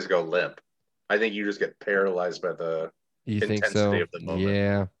 I think you just go limp. I think you just get paralyzed by the intensity of the moment.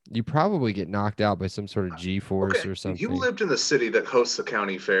 Yeah. You probably get knocked out by some sort of G-force or something. You lived in the city that hosts the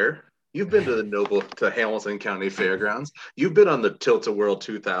county fair. You've been to Hamilton County Fairgrounds. You've been on the Tilt-A-Whirl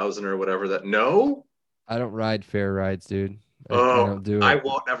 2000 or whatever that. No? I don't ride fair rides, dude. I don't do it. I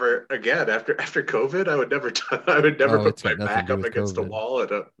won't ever again. After COVID, I would never put my back up against a wall.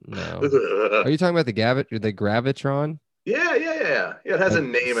 No. Are you talking about the Gravitron? Yeah. It has a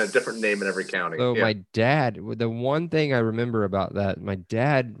different name in every county. So my dad, the one thing I remember about that, my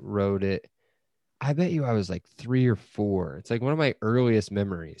dad rode it. I bet you I was like 3 or 4. It's like one of my earliest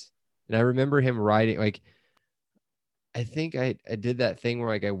memories. And I remember him riding, like, I think I did that thing where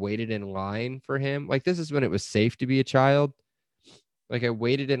like I waited in line for him. Like, this is when it was safe to be a child. Like, I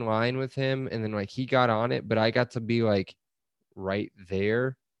waited in line with him, and then like he got on it, but I got to be like right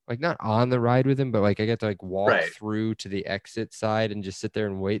there, like not on the ride with him, but like I got to like walk through to the exit side and just sit there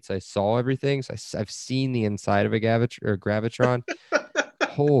and wait. So I saw everything. So I've seen the inside of a Gravitron.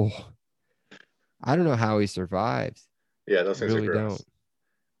 I don't know how he survives. Yeah, those things really are gross. Don't.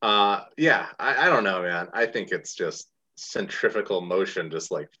 I don't know, man. I think it's just centrifugal motion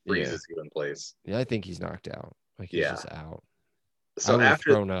just like freezes you in place. Yeah, I think he's knocked out. Like he's just out. So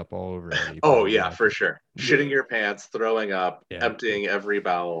after thrown up all over him. Oh yeah, for sure. Shitting your pants, throwing up, emptying every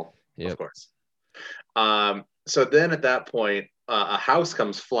bowel. Of course. So then at that point, a house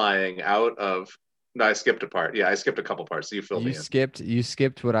comes flying out of. No, I skipped a part. Yeah, I skipped a couple parts. So you filled me in. You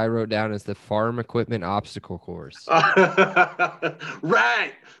skipped what I wrote down as the farm equipment obstacle course.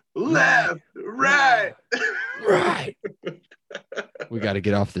 Right, left, right. We got to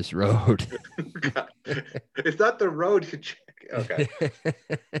get off this road. It's not the road. Okay.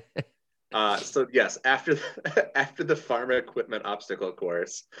 So yes, after the farm equipment obstacle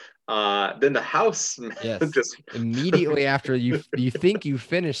course, then the house just immediately after you think you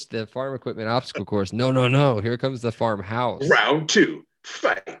finished the farm equipment obstacle course. No. Here comes the farmhouse. Round 2,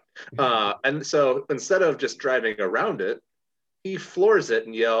 fight. And so instead of just driving around it, he floors it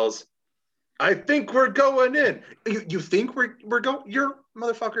and yells, "I think we're going in." You think we're going? You're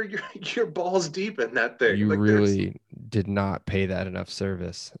motherfucker. You're balls deep in that thing. You really did not pay that enough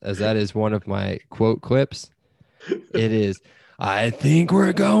service, as that is one of my quote clips. It is, "I think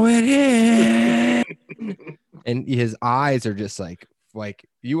we're going in," and his eyes are just like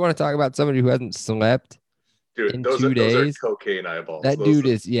you want to talk about somebody who hasn't slept. Dude, in those 2 days. Those are cocaine eyeballs. That dude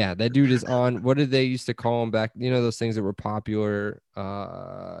is on. What did they used to call them back? You know, those things that were popular.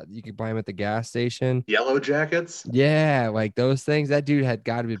 You could buy them at the gas station. Yellow jackets. Yeah, like those things. That dude had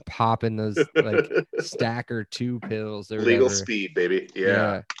got to be popping those like Stacker 2 pills. Or legal whatever. Speed, baby.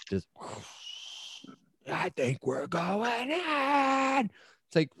 Yeah. Just. I think we're going in.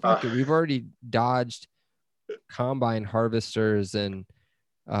 It's like fuck it. We've already dodged combine harvesters and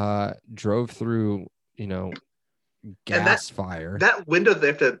drove through. Gas fire. That window they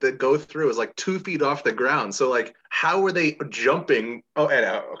have to go through is like 2 feet off the ground. So like, how are they jumping? Oh, and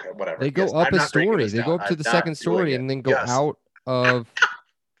okay, whatever. They go up a story. They go up to the second story and then go out of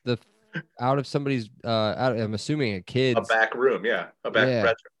somebody's. I'm assuming a kid's a back room. Yeah, a back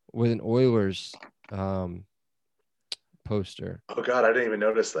bedroom with an Oilers poster. Oh God, I didn't even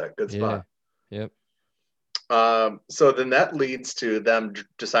notice that. Good spot. Yep. So then that leads to them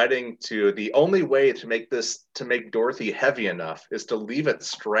deciding the only way to make Dorothy heavy enough is to leave it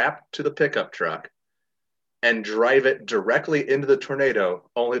strapped to the pickup truck and drive it directly into the tornado,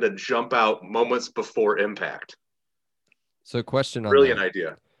 only to jump out moments before impact. So question on Brilliant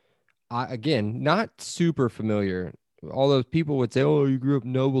idea. again, not super familiar. All those people would say, "Oh, you grew up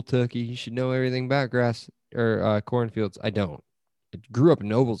in Noblatucky. You should know everything about grass or cornfields." I don't. I grew up in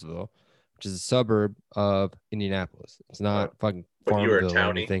Noblesville, which is a suburb of Indianapolis. It's not fucking Farmville or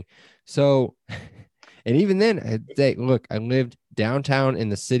anything. So, and even then, I'd say, look, I lived downtown in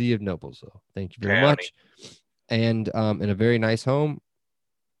the city of Noblesville. Thank you very much. And in a very nice home.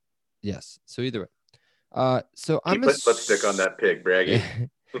 Yes. So either way. So I'm put lipstick on that pig, Braggy.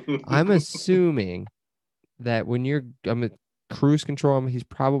 I'm assuming that when I'm at cruise control, he's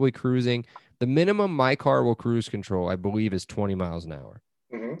probably cruising. The minimum my car will cruise control, I believe, is 20 miles an hour.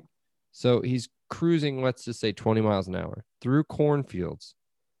 Mm-hmm. So he's cruising, let's just say 20 miles an hour through cornfields.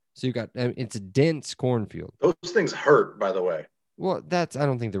 So you got, it's a dense cornfield. Those things hurt, by the way. Well, I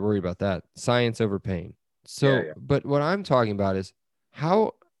don't think they're worried about that. Science over pain. So, but what I'm talking about is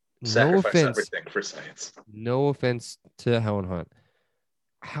how, sacrifice everything for science. No offense to Helen Hunt.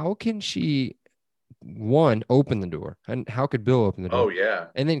 How can she, one, open the door? And how could Bill open the door? Oh, yeah.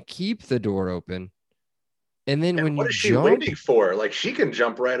 And then keep the door open. And then when what is she waiting for? Like, she can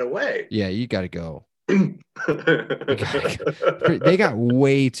jump right away. Yeah, you got to go. They got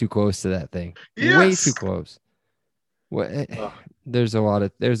way too close to that thing. Yes. Way too close. There's a lot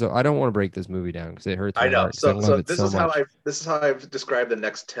of I don't want to break this movie down because it hurts my heart. So this is how I've described the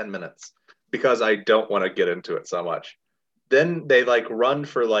next 10 minutes because I don't want to get into it so much. Then they like run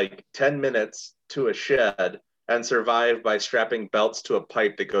for like 10 minutes to a shed and survive by strapping belts to a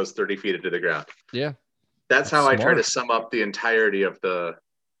pipe that goes 30 feet into the ground. Yeah. That's how smart. I try to sum up the entirety of the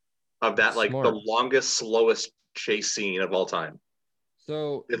longest, slowest chase scene of all time.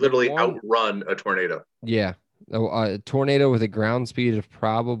 So they literally outrun a tornado. Yeah. A tornado with a ground speed of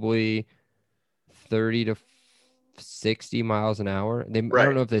probably 30 to 60 miles an hour. I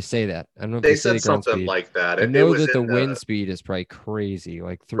don't know if they say that. I don't know if they said something speed. Like that. I know that the wind speed is probably crazy.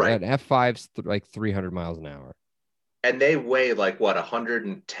 Like at F5's like 300 miles an hour. And they weigh like what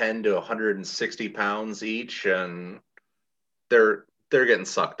 110 to 160 pounds each, and they're getting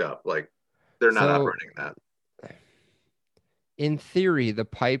sucked up. Like they're not operating that. In theory, the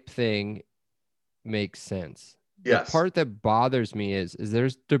pipe thing makes sense. Yes. The part that bothers me is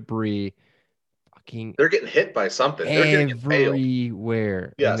there's debris. They're getting hit by something. They're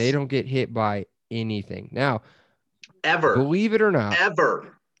everywhere. Yes. And they don't get hit by anything. Now, ever. Believe it or not.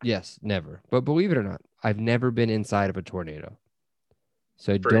 Ever. Yes, never. But believe it or not, I've never been inside of a tornado.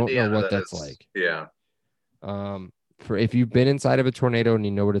 So I don't know what that's like. Yeah. If you've been inside of a tornado and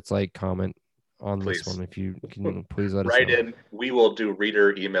you know what it's like, comment on this one. If you can please let us know. Write in. We will do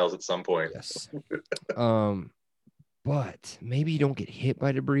reader emails at some point. Yes. But maybe you don't get hit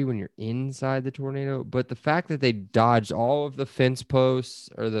by debris when you're inside the tornado. But the fact that they dodged all of the fence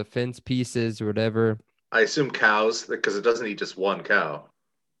posts or the fence pieces or whatever. I assume cows, because it doesn't eat just one cow.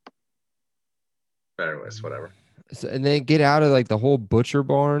 Anyways, whatever. So, and then get out of like the whole butcher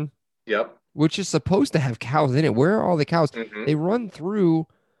barn. Yep. Which is supposed to have cows in it. Where are all the cows? Mm-hmm. They run through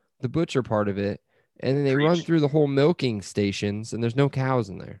the butcher part of it, and then they run through the whole milking stations, and there's no cows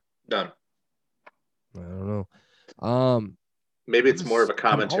in there. None. I don't know. Maybe it's more of a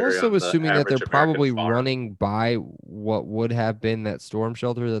commentary. I'm also assuming that they're probably running by what would have been that storm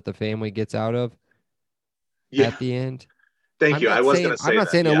shelter that the family gets out of at the end. Thank you. I was going to say I'm not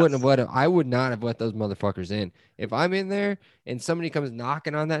saying I wouldn't have I would not have let those motherfuckers in. If I'm in there and somebody comes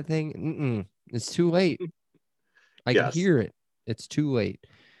knocking on that thing, it's too late. I can hear it. It's too late.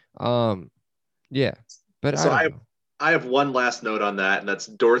 Yeah. But so I have one last note on that, and that's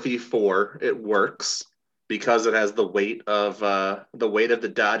Dorothy 4. It works because it has the weight of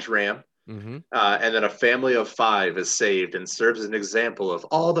the Dodge Ram. Mm-hmm. And then a family of 5 is saved and serves as an example of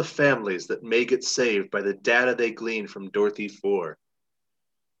all the families that may get saved by the data they glean from Dorothy 4.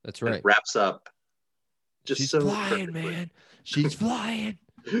 That's right. It wraps up. She's flying, man. She's flying.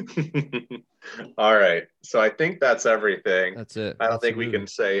 All right. So I think that's everything. That's it. I don't think we can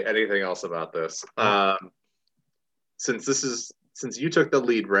say anything else about this. Since you took the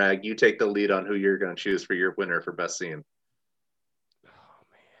lead, Rag, you take the lead on who you're going to choose for your winner for best scene.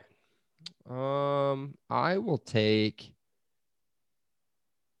 Oh man. I will take.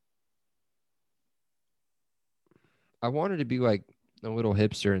 I wanted to be like a little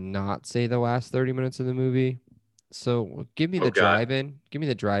hipster and not say the last 30 minutes of the movie. So give me the drive-in. Give me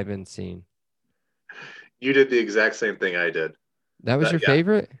the drive-in scene. You did the exact same thing I did. That was your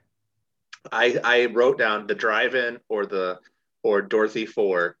favorite? I wrote down the drive-in or Dorothy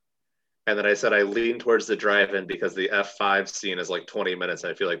 4. And then I said I lean towards the drive-in because the F5 scene is like 20 minutes.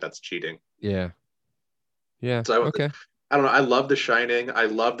 And I feel like that's cheating. Yeah. Yeah. So I don't know. I love The Shining. I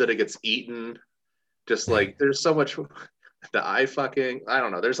love that it gets eaten. Just like there's so much. the eye fucking. I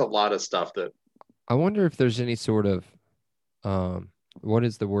don't know. There's a lot of stuff that. I wonder if there's any sort of, what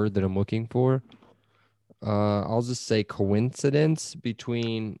is the word that I'm looking for? I'll just say coincidence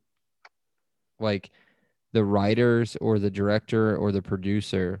between like the writers or the director or the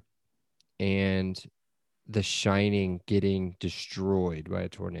producer and The Shining getting destroyed by a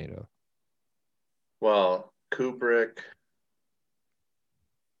tornado. Well, Kubrick,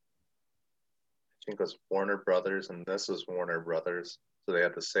 I think it was Warner Brothers, and this is Warner Brothers, so they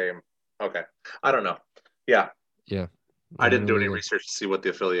have the same. Okay, I don't know. Yeah, yeah. I didn't do any research to see what the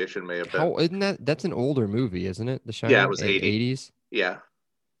affiliation may have been. Isn't that's an older movie, isn't it? The Shining. Yeah, it was 80s. Yeah.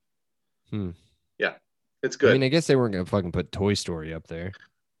 Yeah, it's I good. mean, I guess they weren't gonna fucking put Toy Story up there.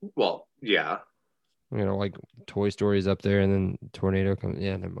 Well, yeah. You know, like Toy Story's up there, and then tornado comes.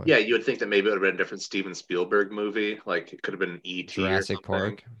 Yeah, never mind. Yeah, you would think that maybe it would have been a different Steven Spielberg movie. Like it could have been an E.T. Jurassic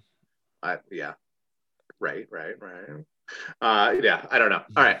Park. Yeah. Right. Yeah, I don't know.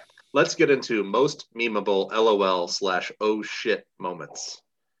 All right, let's get into most memeable LOL/oh shit moments.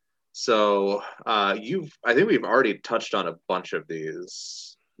 So I think we've already touched on a bunch of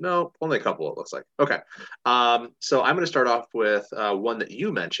these. No, only a couple, it looks like. Okay. So I'm going to start off with one that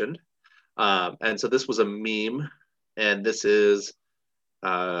you mentioned. And so this was a meme, and this is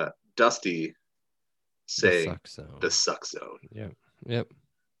Dusty saying the suck zone. Yep.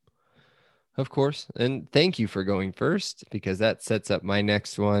 Of course. And thank you for going first, because that sets up my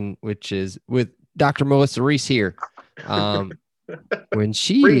next one, which is with Dr. Melissa Reese here. When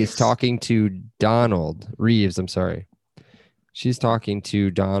she is talking to Donald Reeves, I'm sorry. She's talking to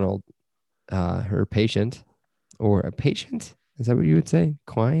Donald, her patient, or a patient. Is that what you would say?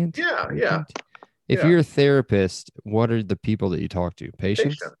 Client? Yeah. If you're a therapist, what are the people that you talk to?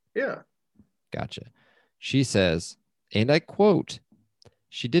 Patients? Patient. Yeah. Gotcha. She says, and I quote,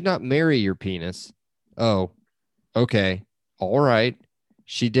 "She did not marry your penis." Oh, okay. All right.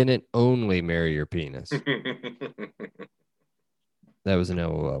 She didn't only marry your penis. That was an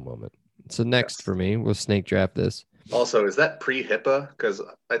LOL moment. So next for me, we'll snake draft this. Also, is that pre-HIPAA? Because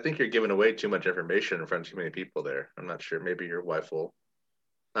I think you're giving away too much information in front of too many people there. I'm not sure. Maybe your wife will.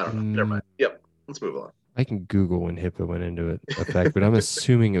 I don't know. Never mind. Yep. Let's move on. I can Google when HIPAA went into effect, but I'm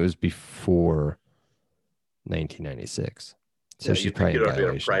assuming it was before 1996. So she's probably in violation. You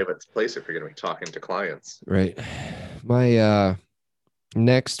don't be in a private place if you're going to be talking to clients. Right. My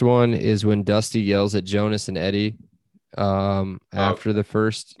next one is when Dusty yells at Jonas and Eddie after the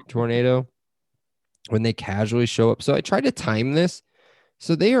first tornado, when they casually show up. So I tried to time this.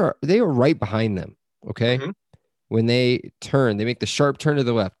 So they are right behind them. Okay. Mm-hmm. When they turn, they make the sharp turn to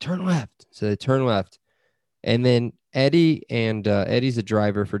the left. Turn left. So they turn left. And then Eddie and Eddie's a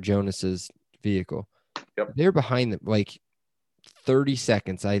driver for Jonas's vehicle. Yep. They're behind them like 30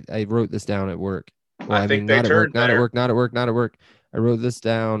 seconds. I wrote this down at work. Well, I mean, not at work. I wrote this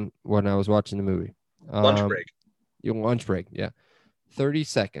down when I was watching the movie. Lunch break. Your lunch break. Yeah. 30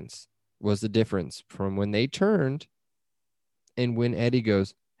 seconds was the difference from when they turned and when Eddie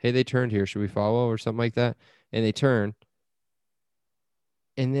goes, "Hey, they turned here. Should we follow?" or something like that. And they turn.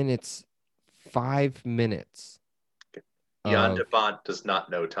 And then it's 5 minutes. Jan de Bont does not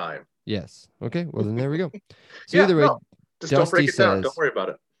know time. Yes. Okay. Well, then there we go. So either way, just don't break it down. Don't worry about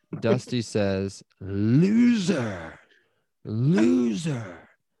it. Dusty says, "Loser, move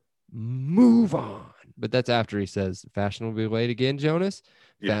on." But that's after he says, "Fashionably late again, Jonas.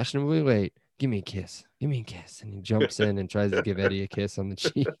 Yeah. Fashionably late. Give me a kiss. And he jumps in and tries to give Eddie a kiss on the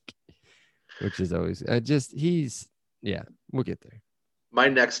cheek, which is always we'll get there. My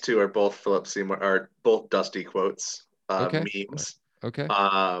next two are both Philip Seymour, are both Dusty quotes, memes. Okay.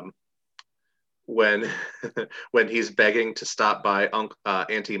 When he's begging to stop by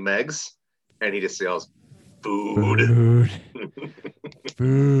Auntie Meg's, and he just yells, "Food."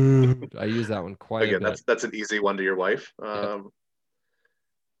 Food. I use that one quite a bit. That's an easy one to your wife.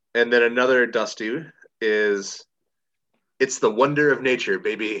 And then another Dusty is, "It's the wonder of nature,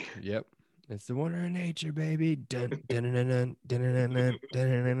 baby." Yep. It's the wonder of nature, baby. Yes.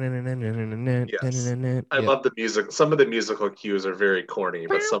 I love the music. Some of the musical cues are very corny,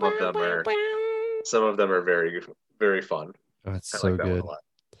 but some of them are very, very fun. Oh, it's so good.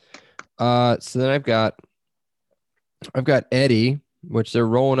 So then I've got Eddie, which they're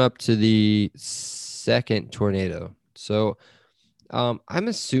rolling up to the second tornado. So I'm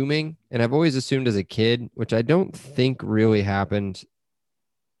assuming, and I've always assumed as a kid, which I don't think really happened.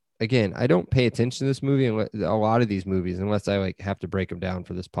 Again, I don't pay attention to this movie, a lot of these movies, unless I have to break them down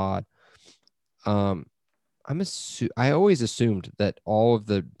for this pod. I always assumed that all of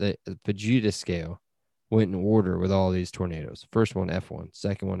the Vegeta scale went in order with all these tornadoes. First one F1,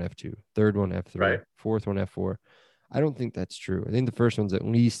 second one F2, third one F3, right. Fourth one F4. I don't think that's true. I think the first one's at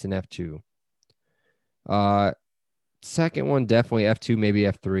least an F2. Second one, definitely F2, maybe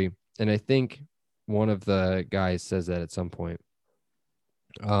F3. And I think one of the guys says that at some point.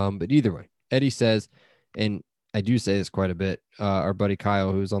 But either way, Eddie says, and I do say this quite a bit. Our buddy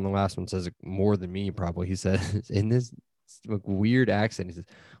Kyle, who's on the last one, says it more than me, probably. He says in this weird accent, he says,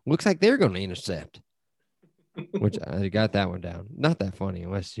 looks like they're going to intercept, which I got that one down. Not that funny,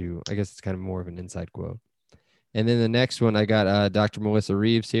 unless you, I guess it's kind of more of an inside quote. And then the next one, I got Dr. Melissa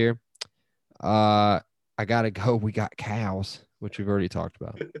Reeves here. I got to go. We got cows, which we've already talked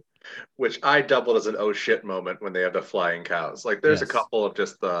about. Which I doubled as an oh shit moment when they have the flying cows. Like there's a couple of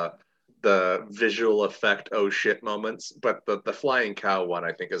just the visual effect oh shit moments, but the flying cow one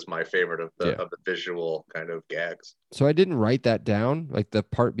I think is my favorite of the visual kind of gags. So I didn't write that down. Like the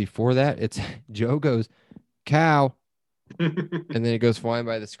part before that, it's Joe goes, cow. And then it goes flying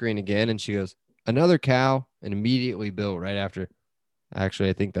by the screen again. And she goes, another cow. And immediately Bill right after. Actually,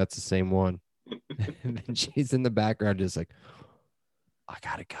 I think that's the same one. And then she's in the background just like, I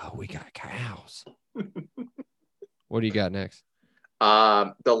gotta go. We got cows. What do you got next?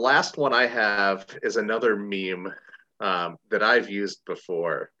 The last one I have is another meme that I've used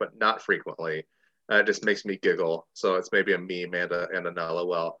before, but not frequently. It just makes me giggle. So it's maybe a meme and an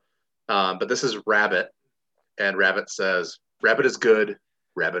LOL. But this is Rabbit. And Rabbit says, Rabbit is good.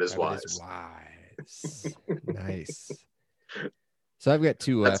 Rabbit is wise. Nice. So I've got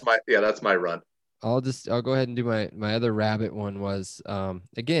two left. That's my run. I'll go ahead and do my other Rabbit one was,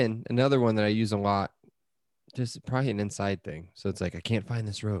 again, another one that I use a lot. Just probably an inside thing. So it's like, I can't find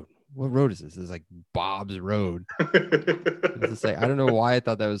this road. What road is this? It's like Bob's Road. It's just like, I don't know why I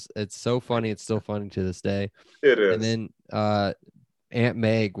thought it's so funny. It's still funny to this day. It is. And then Aunt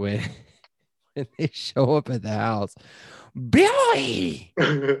Meg, when they show up at the house, Billy!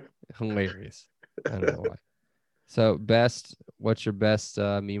 Hilarious. I don't know why. So what's your best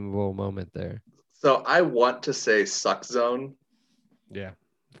memeable moment there? So I want to say Suck Zone. Yeah,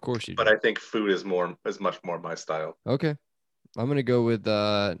 of course you do. But I think food is much more my style. Okay. I'm going to go with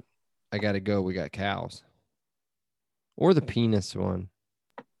I got to go. We got cows. Or the penis one.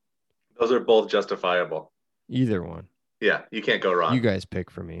 Those are both justifiable. Either one. Yeah, you can't go wrong. You guys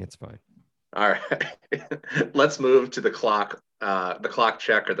pick for me. It's fine. All right. Let's move to the clock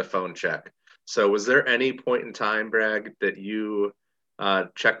check or the phone check. So was there any point in time, Bragg, that you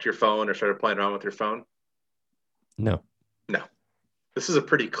checked your phone or started playing around with your phone? No. This is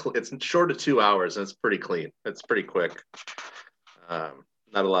it's short of 2 hours and it's pretty clean. It's pretty quick.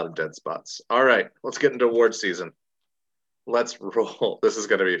 Not a lot of dead spots. All right, let's get into award season. Let's roll. This is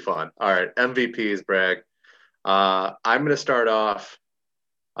going to be fun. All right, MVPs, Bragg. I'm going to start off.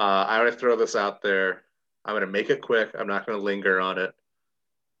 I'm going to throw this out there. I'm going to make it quick. I'm not going to linger on it.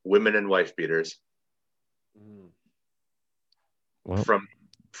 Women and wife beaters. Well, from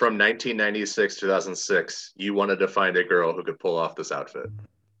 1996, 2006, you wanted to find a girl who could pull off this outfit.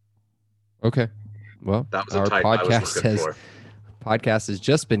 Okay. Well, that was our podcast has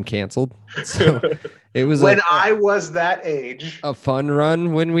just been canceled. So it was I was that age. A fun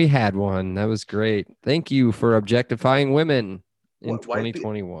run when we had one. That was great. Thank you for objectifying women in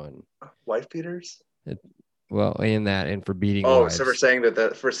 2021. Wife beaters? And for beating wives. So for saying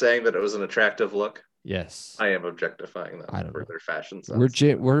that it was an attractive look? Yes. I am objectifying them for their fashion sense.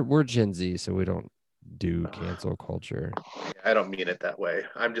 We're Gen Z, so we don't do cancel culture. I don't mean it that way.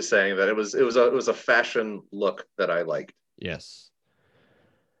 I'm just saying that it was a fashion look that I liked. Yes.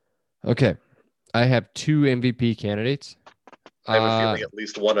 Okay. I have 2 MVP candidates. I have a feeling at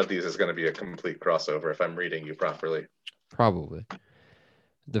least one of these is going to be a complete crossover if I'm reading you properly. Probably.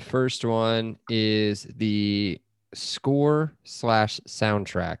 The first one is the score /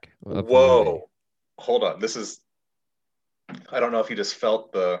 soundtrack. Whoa. Hold on. This is, I don't know if you just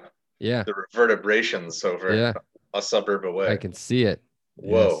felt the reverberations over a suburb away. I can see it.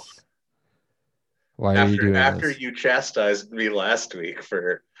 Whoa. Yes. Why are you doing this? After you chastised me last week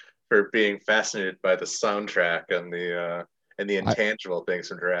for being fascinated by the soundtrack and the intangible things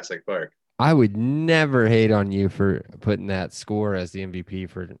from Jurassic Park. I would never hate on you for putting that score as the MVP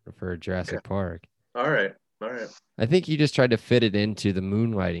for Jurassic Park. All right. I think you just tried to fit it into the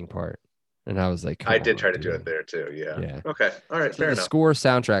moonlighting part. And I was like, I did try to do it there too. Yeah. Okay. All right. So fair the enough. Score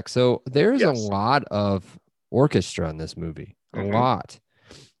soundtrack. So there's a lot of orchestra in this movie. A lot.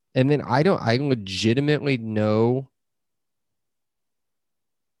 And then I legitimately know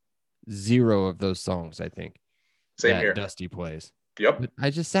 0 of those songs, I think. Same here. Dusty plays. Yep. But I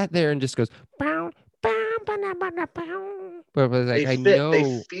just sat there and just goes, bow, bow, bow, bow, bow. But I was like,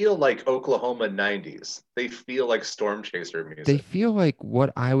 they feel like Oklahoma 90s. They feel like Storm Chaser music. They feel like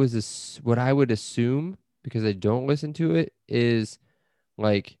what I would assume because I don't listen to it is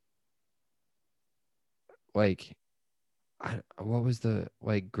like what was the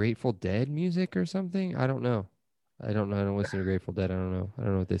like Grateful Dead music or something? I don't know. I don't know. I don't listen to Grateful Dead. I don't know. I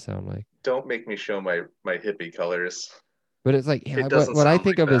don't know what they sound like. Don't make me show my hippie colors. But it's like, It doesn't what I sound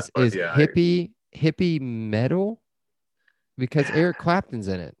think like of that, but is hippie metal because Eric Clapton's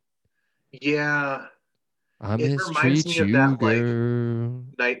in it. Yeah. I It reminds mistreat me of you, that like girl.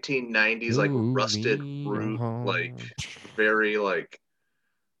 1990s like Do rusted me fruit, like wrong. very like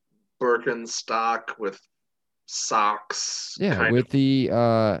Birkenstock with socks Yeah, kind of. with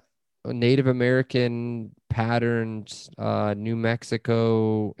the Native American patterns, New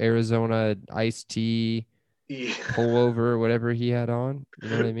Mexico, Arizona iced tea Yeah. pullover, whatever he had on. You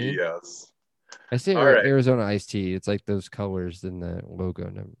know what I mean? Yes. I say All right. Arizona iced tea. It's like those colors in the logo.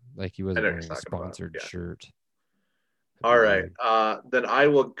 Like he I wasn't know what you're wearing a talking about. sponsored Yeah. shirt. That'd All be right. weird. Then I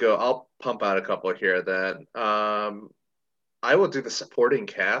will go. I'll pump out a couple here then. I will do the supporting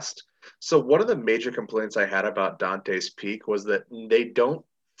cast. So one of the major complaints I had about Dante's Peak was that they don't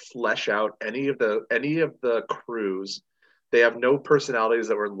flesh out any of the crews. They have no personalities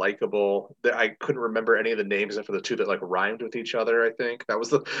that were likable. I couldn't remember any of the names except for the two that like rhymed with each other. I think that was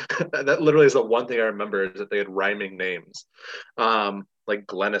the that literally is the one thing I remember is that they had rhyming names, like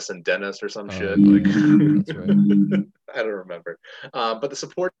Glennis and Dennis or some Oh shit. yeah, Like that's right. I don't remember. But the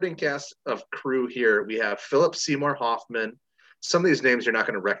supporting cast of crew here, we have Philip Seymour Hoffman. Some of these names you're not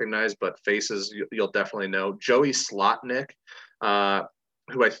going to recognize, but faces you'll definitely know. Joey Slotnick, uh,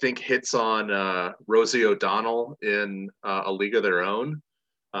 who I think hits on Rosie O'Donnell in A League of Their Own.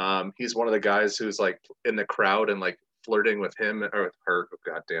 He's one of the guys who's like in the crowd and like flirting with him or with her. Oh,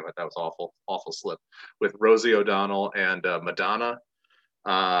 God damn it, that was awful, awful slip with Rosie O'Donnell and Madonna.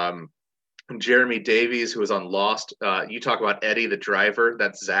 Um, Jeremy Davies, who was on Lost. You talk about Eddie the driver.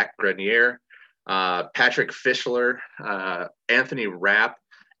 That's Zach Grenier. Patrick Fischler, Anthony Rapp,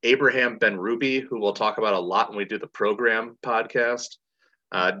 Abraham Ben Ruby, who we'll talk about a lot when we do the program podcast.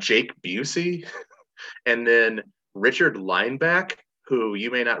 Jake Busey, and then Richard Lineback, who you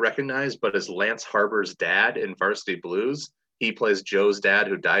may not recognize, but is Lance Harbor's dad in Varsity Blues. He plays Joe's dad,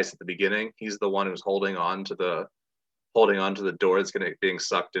 who dies at the beginning. He's the one who's holding on to the door that's being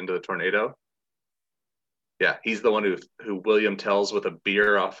sucked into the tornado. Yeah, he's the one who William tells with a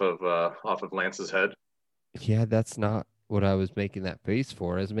beer off of Lance's head. Yeah, that's not what I was making that face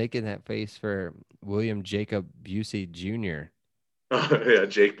for. I was making that face for William Jacob Busey Jr. Yeah,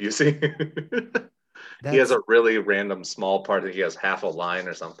 Jake Busey. He has a really random small part that he has half a line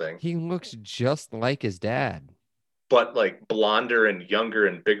or something. He looks just like his dad, but like blonder and younger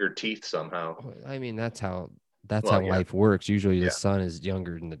and bigger teeth somehow. I mean, that's how life works. Usually, the son is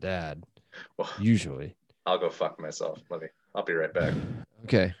younger than the dad. Well, usually. I'll go fuck myself. I'll be right back.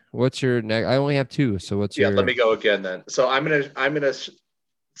 Okay, what's your next? I only have two, so what's your? Yeah, let me go again then. So I'm gonna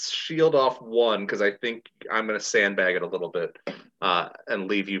shield off one because I think I'm gonna sandbag it a little bit and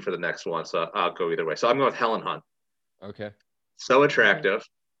leave you for the next one. So I'll go either way. So I'm going with Helen Hunt. Okay. So attractive.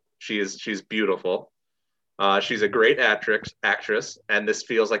 She's beautiful. She's a great actress, and this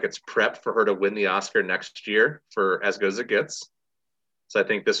feels like it's prep for her to win the Oscar next year for As Good as It Gets. So I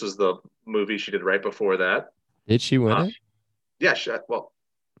think this was the movie she did right before that. Did she win it? Yeah.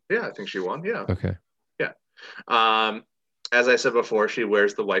 Yeah, I think she won. Yeah. Okay. Yeah. As I said before, she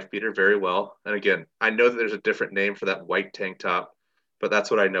wears the wife beater very well. And again, I know that there's a different name for that white tank top, but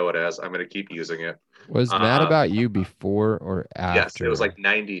that's what I know it as. I'm going to keep using it. Was Mad About You before or after? Yes, it was like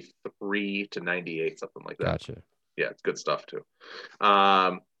 93 to 98, something like that. Gotcha. Yeah, it's good stuff too.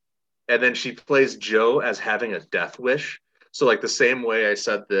 And then she plays Joe as having a death wish. So like the same way I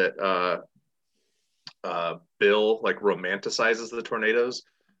said that Bill like romanticizes the tornadoes,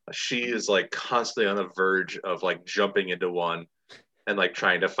 she is like constantly on the verge of like jumping into one and like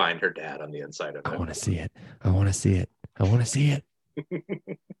trying to find her dad on the inside of it. I want to see it. I want to see it. I want to see it.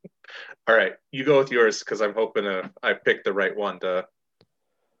 All right, you go with yours because I'm hoping I picked the right one to.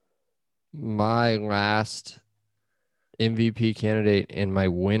 My last MVP candidate and my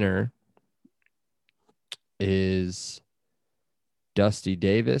winner is Dusty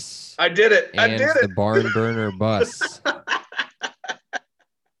Davis. I did it. I did it. The Barn Burner Bus.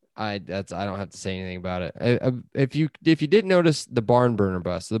 I don't have to say anything about it. If you didn't notice the Barn Burner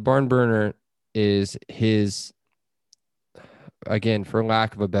Bus, the Barn Burner is his, again, for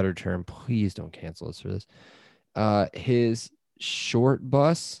lack of a better term, please don't cancel us for this. His short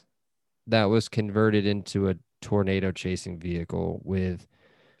bus that was converted into a tornado chasing vehicle with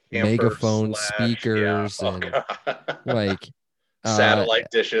megaphone speakers and like satellite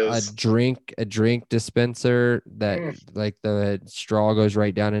dishes, a drink dispenser that like the straw goes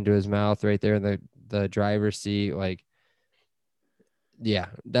right down into his mouth right there in the driver's seat. Like, yeah,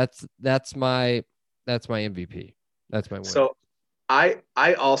 that's my MVP. That's my winner. So I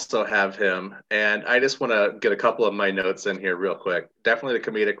also have him, and I just want to get a couple of my notes in here real quick. Definitely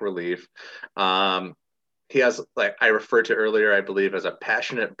the comedic relief. He has, like I referred to earlier, I believe, as a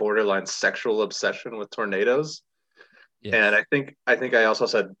passionate borderline sexual obsession with tornadoes. Yes. And I think I also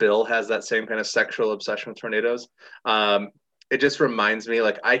said Bill has that same kind of sexual obsession with tornadoes. It just reminds me,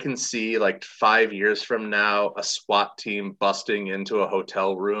 like, I can see like 5 years from now a SWAT team busting into a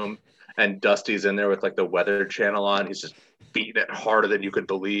hotel room and Dusty's in there with like the Weather Channel on. He's just beating it harder than you could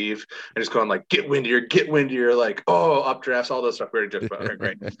believe and just going like, get windier, like, oh, updrafts, all this stuff. Very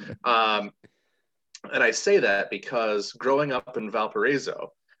great. And I say that because growing up in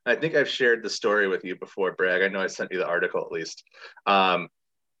Valparaiso, I think I've shared the story with you before, Bragg. I know I sent you the article at least.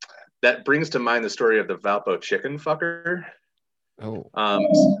 That brings to mind the story of the Valpo chicken fucker. Oh.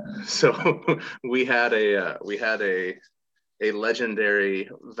 So we had a legendary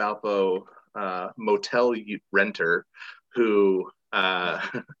Valpo motel renter who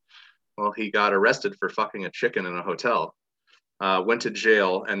well, he got arrested for fucking a chicken in a hotel, went to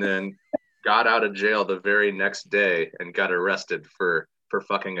jail, and then got out of jail the very next day and got arrested for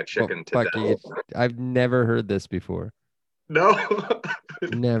fucking a chicken to death. I've never heard this before. No,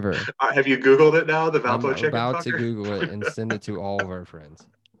 never. Have you Googled it now? The Valpo chicken. I'm about to Google it and send it to all of our friends.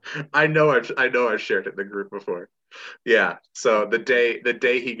 I know I've shared it in the group before. Yeah. So the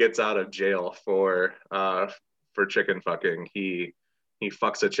day he gets out of jail for chicken fucking, he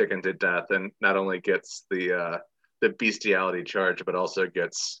fucks a chicken to death and not only gets the bestiality charge, but also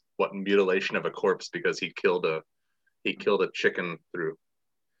gets mutilation of a corpse because he killed a chicken through.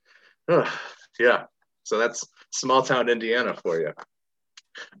 Yeah. So that's small town Indiana for you.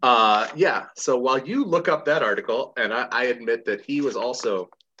 Yeah. So while you look up that article, and I admit that he was also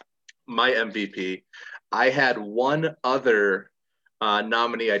my MVP, I had one other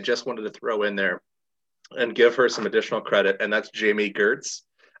nominee I just wanted to throw in there and give her some additional credit, and that's Jami Gertz.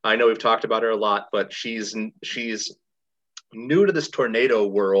 I know we've talked about her a lot, but she's new to this tornado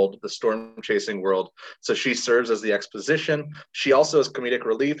world, the storm chasing world. So she serves as the exposition. She also is comedic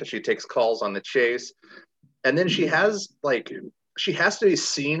relief, and she takes calls on the chase. And then she has to be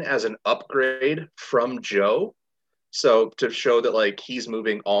seen as an upgrade from Joe. So to show that like he's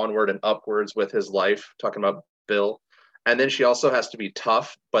moving onward and upwards with his life, talking about Bill. And then she also has to be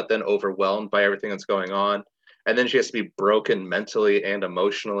tough, but then overwhelmed by everything that's going on. And then she has to be broken mentally and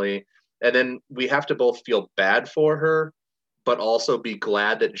emotionally. And then we have to both feel bad for her, but also be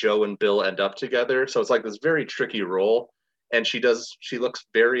glad that Joe and Bill end up together. So it's like this very tricky role. And she looks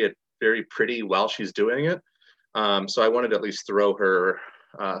very, very pretty while she's doing it. So I wanted to at least throw her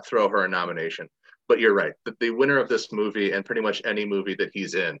a nomination. But you're right. The winner of this movie and pretty much any movie that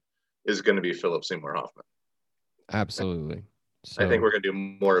he's in is going to be Philip Seymour Hoffman. Absolutely. So, I think we're going to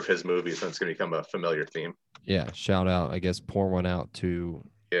do more of his movies, and it's going to become a familiar theme. Yeah. Shout out, I guess, pour one out to.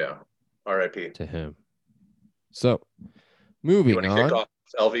 Yeah. R.I.P. to him. So moving on kick off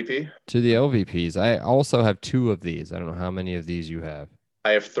LVP? To the LVPs. I also have 2 of these. I don't know how many of these you have.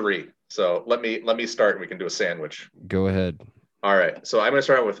 I have 3. So let me start and we can do a sandwich. Go ahead. All right. So I'm going to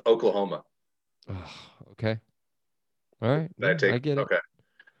start with Oklahoma. Okay. All right. I get it. Okay.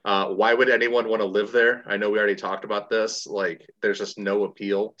 Why would anyone want to live there? I know we already talked about this. Like, there's just no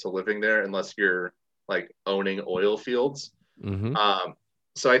appeal to living there unless you're like owning oil fields. Mm-hmm.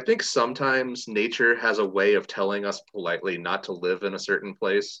 So I think sometimes nature has a way of telling us politely not to live in a certain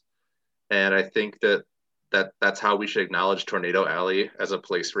place. And I think that's how we should acknowledge Tornado Alley as a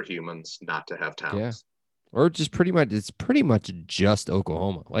place for humans not to have towns. Yeah. Or just it's pretty much just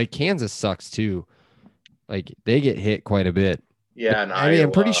Oklahoma. Like Kansas sucks too. Like they get hit quite a bit. Yeah. And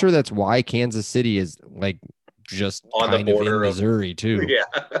I'm pretty sure that's why Kansas City is like just on the border of Missouri too. Yeah.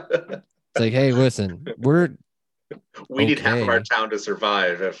 It's like, hey, listen, we need half of our town to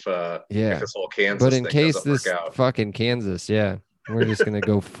survive if this whole Kansas but in thing case this work out. Fucking Kansas, yeah, we're just gonna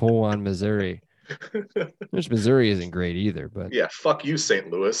go full on Missouri. Which Missouri isn't great either, but yeah, fuck you, St.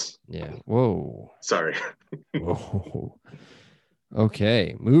 Louis. Yeah. Whoa. Sorry. Whoa.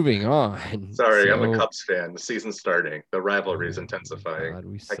 Okay, moving on. Sorry, I'm a Cubs fan. The season's starting. The rivalry is intensifying. God,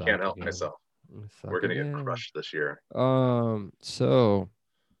 I can't help myself. We're gonna get crushed this year. So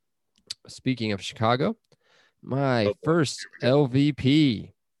speaking of Chicago, my first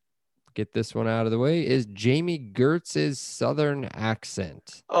LVP, get this one out of the way, is Jami Gertz's Southern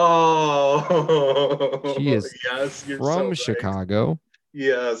accent. Oh, she is from Chicago.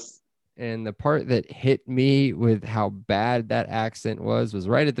 Yes. And the part that hit me with how bad that accent was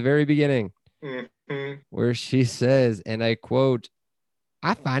right at the very beginning, where she says, and I quote,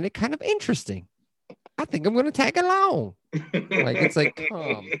 "I find it kind of interesting." I think I'm going to tag along. Like, it's like,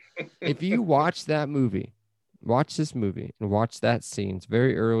 come. If you watch that movie, watch this movie and watch that scene. It's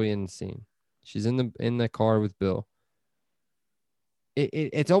very early in the scene. She's in the car with Bill.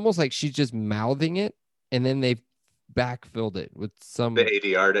 It's almost like she's just mouthing it, and then they've backfilled it with some. They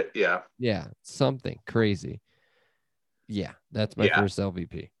ADR'd it, yeah. Yeah, something crazy. Yeah, that's my first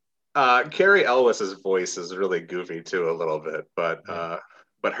LVP. Carrie Elwes's voice is really goofy too, a little bit, but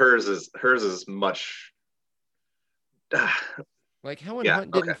hers is much. Like Helen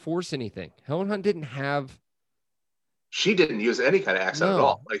Hunt didn't force anything. Helen Hunt didn't have. She didn't use any kind of accent at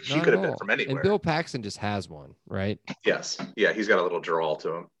all. Like she could have been from anywhere. And Bill Paxton just has one, right? Yes. Yeah, he's got a little drawl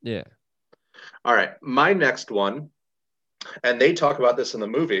to him. Yeah. All right, my next one, and they talk about this in the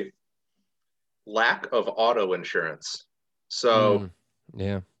movie. Lack of auto insurance. So,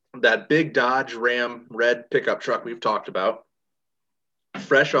 that big Dodge Ram red pickup truck we've talked about,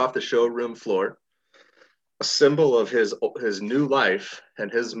 fresh off the showroom floor, a symbol of his new life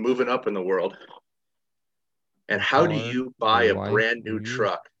and his moving up in the world. And how do you buy a brand new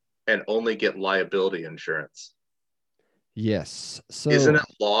truck and only get liability insurance? Yes. So isn't it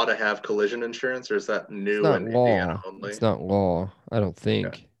law to have collision insurance, or is that new in Indiana only? It's not law, I don't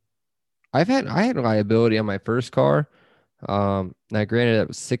think. Yeah. I had liability on my first car. Now granted, I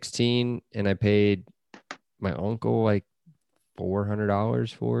was 16 and I paid my uncle like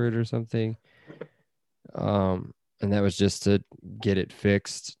 $400 for it or something. And that was just to get it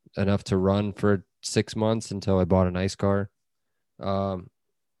fixed enough to run for 6 months until I bought a nice car.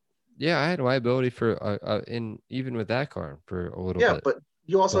 Yeah, I had liability for even with that car for a little bit. Yeah, but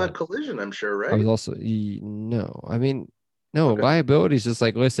you also had collision, I'm sure, right? I was also liability is just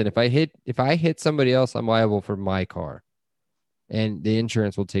like, listen, if I hit somebody else, I'm liable for my car, and the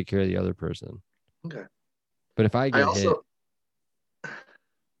insurance will take care of the other person. Okay. But if I get hit,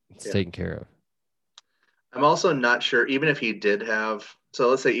 it's taken care of. I'm also not sure, even if he did have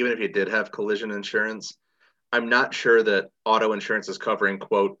collision insurance, I'm not sure that auto insurance is covering,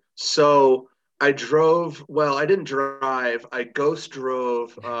 quote, so I didn't drive. I ghost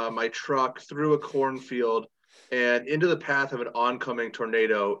drove my truck through a cornfield and into the path of an oncoming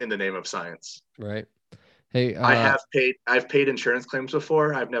tornado in the name of science. Right. Hey, I've paid insurance claims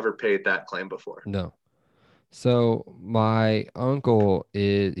before. I've never paid that claim before. No. So my uncle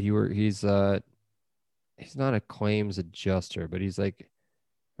he's not a claims adjuster, but he's like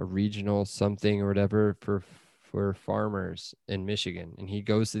a regional something or whatever for farmers in Michigan. And he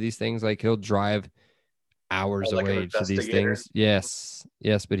goes to these things, like he'll drive hours away to these things. Yes.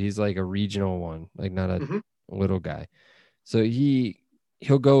 But he's like a regional one, like not a little guy. So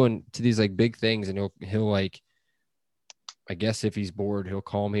he'll go into these like big things, and he'll like, I guess if he's bored, he'll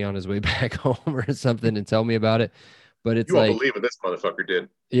call me on his way back home or something and tell me about it. But it's like, you won't believe what this motherfucker did.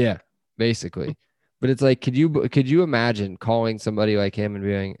 Yeah, basically. But it's like, could you imagine calling somebody like him and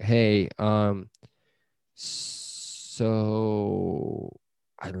being, hey, so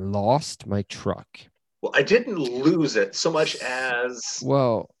I lost my truck. Well, I didn't lose it so much as.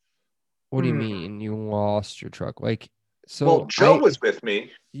 Well, what do you mean you lost your truck? Like, so. Well, Joe was with me.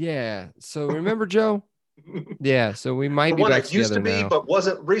 Yeah. So remember Joe? Yeah. So we might be back together used to be, now. but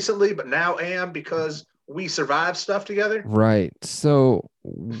wasn't recently, but now am, because we survived stuff together. Right. So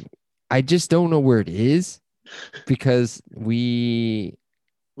I just don't know where it is, because we.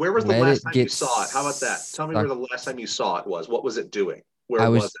 Where was the last time you saw it? How about that? Tell me where the last time you saw it was. What was it doing?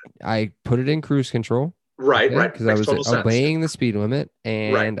 Where was it? I put it in cruise control. Right. Because I was obeying the speed limit,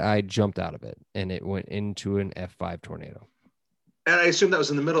 and I jumped out of it, and it went into an F5 tornado. And I assume that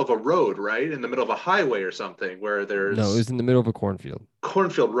was in the middle of a road, right? In the middle of a highway or something where there's. No, it was in the middle of a cornfield.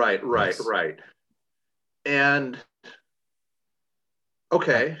 Cornfield, right. And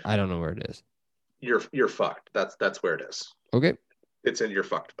okay. I don't know where it is. You're fucked. That's where it is. Okay. It's in your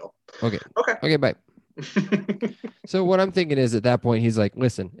fuckville. Okay, bye. So what I'm thinking is, at that point, he's like,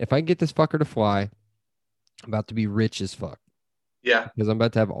 listen, if I can get this fucker to fly, I'm about to be rich as fuck. Yeah. Because I'm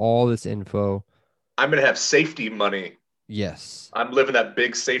about to have all this info. I'm going to have safety money. Yes. I'm living that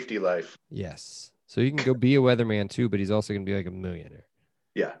big safety life. Yes. So he can go be a weatherman too, but he's also going to be like a millionaire.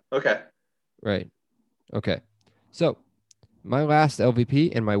 Yeah. Okay. Right. Okay. So my last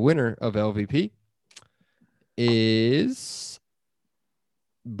LVP and my winner of LVP is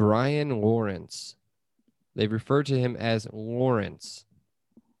Brian Lawrence. They refer to him as Lawrence.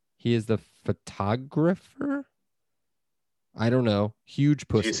 He is the photographer. I don't know. Huge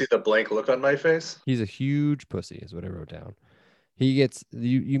pussy. Do you see the blank look on my face? He's a huge pussy, is what I wrote down. He gets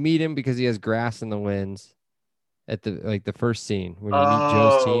you meet him because he has grass in the lens at the first scene when you meet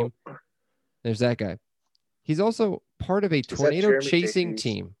Joe's team. There's that guy. He's also part of a tornado chasing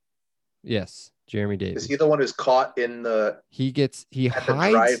team. Yes, Jeremy Davies. Is he the one who's caught in the? He hides.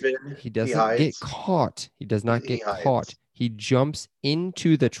 drive-in. He doesn't get caught. He does not get caught. He jumps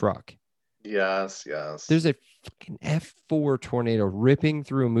into the truck. Yes. There's a fucking F4 tornado ripping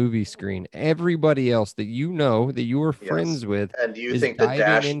through a movie screen. Everybody else that you know, that you were friends with, and you think the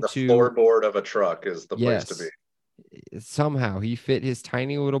floorboard of a truck is the place to be. Somehow he fit his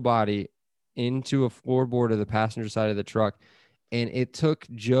tiny little body into a floorboard of the passenger side of the truck, and it took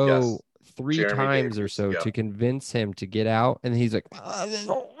Joe 3 times or so to convince him to get out, and he's like,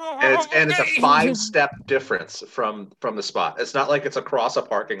 and it's a 5-step difference from the spot. It's not like it's across a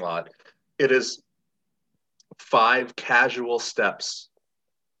parking lot. It is 5 casual steps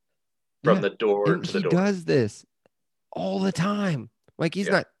from the door to the door. He does this all the time. Like, he's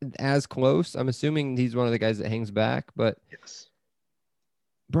not as close. I'm assuming he's one of the guys that hangs back, but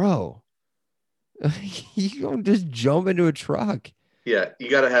bro, you don't just jump into a truck. Yeah, you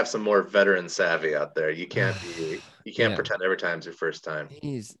got to have some more veteran savvy out there. You can't pretend every time's your first time.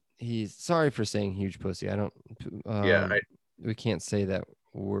 He's sorry for saying huge pussy. I don't. We can't say that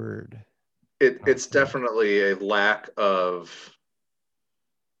word. It's definitely a lack of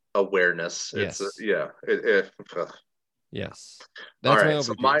awareness. Yes. Yes. That's all right.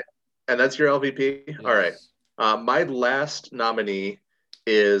 So that's your LVP. Yes. All right. My last nominee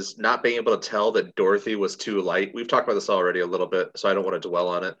is not being able to tell that Dorothy was too light. We've talked about this already a little bit, so I don't want to dwell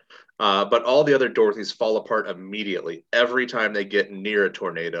on it. But all the other Dorothys fall apart immediately every time they get near a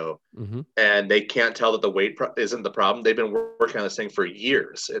tornado, and they can't tell that the weight isn't the problem. They've been working on this thing for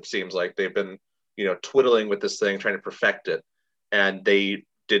years. It seems like they've been, twiddling with this thing, trying to perfect it, and they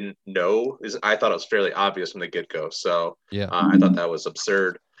didn't know. I thought it was fairly obvious from the get-go. So I thought that was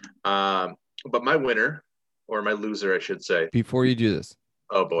absurd. But my winner, or my loser, I should say. Before you do this.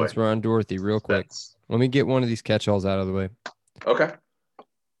 Oh, boy. Let's run Dorothy real quick. Let me get one of these catch-alls out of the way. Okay.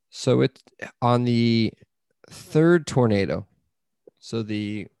 So it's on the 3rd tornado. So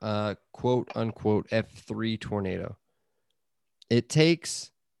the quote-unquote F3 tornado. It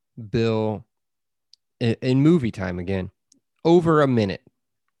takes Bill, in movie time again, over a minute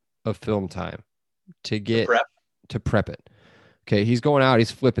of film time to prep it. Okay, he's going out.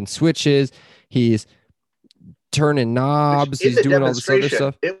 He's flipping switches. He's turning knobs. He's doing all this other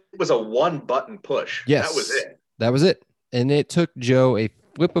stuff. It was a 1-button push. Yes. That was it. And it took Joe a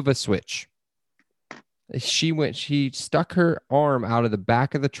flip of a switch. She stuck her arm out of the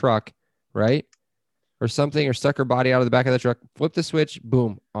back of the truck, right? Or something, or stuck her body out of the back of the truck, flipped the switch,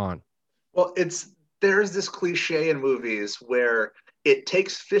 boom, on. Well, there's this cliche in movies where it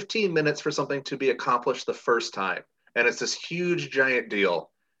takes 15 minutes for something to be accomplished the first time. And it's this huge, giant deal.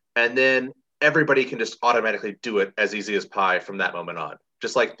 And then everybody can just automatically do it as easy as pie from that moment on.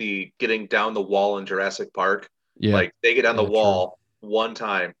 Just like the getting down the wall in Jurassic Park. Yeah. Like they get down the wall one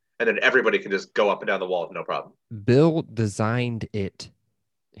time, and then everybody can just go up and down the wall with no problem. Bill designed it.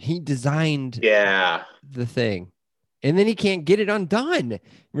 He designed the thing. And then he can't get it undone.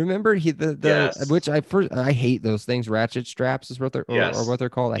 Remember which I hate those things. Ratchet straps is what they're or what they're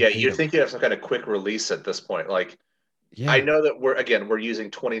called. You think you have some kind of quick release at this point. Like I know that we're using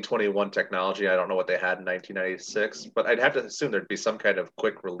 2021 technology. I don't know what they had in 1996, but I'd have to assume there'd be some kind of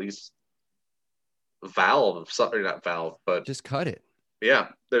quick release valve, something, not valve, but just cut it. Yeah,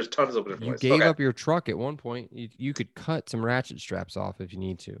 there's tons of different ways. You gave up your truck at one point. You could cut some ratchet straps off if you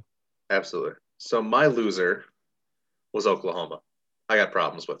need to. Absolutely. So my loser was Oklahoma. I got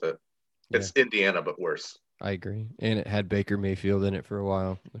problems with it. It's Indiana, but worse. I agree. And it had Baker Mayfield in it for a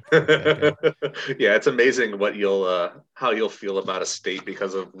while. Yeah, it's amazing what how you'll feel about a state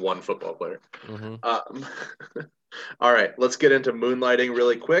because of one football player. All right, let's get into Moonlighting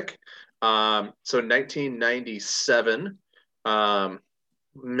really quick. So 1997, not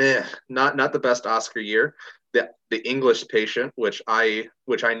the best Oscar year. The English Patient, which I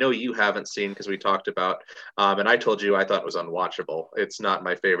know you haven't seen because we talked about, and I told you I thought it was unwatchable. It's not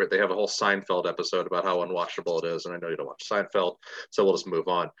my favorite. They have a whole Seinfeld episode about how unwatchable it is, and I know you don't watch Seinfeld, so we'll just move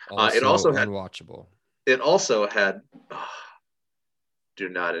on. It also had unwatchable. It also had do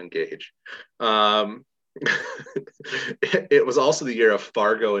not engage. It was also the year of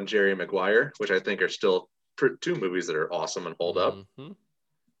Fargo and Jerry Maguire, which I think are still two movies that are awesome and hold up.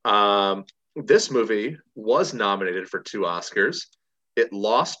 This movie was nominated for 2 Oscars. It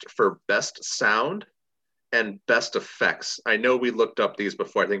lost for Best Sound and Best Effects. I know we looked up these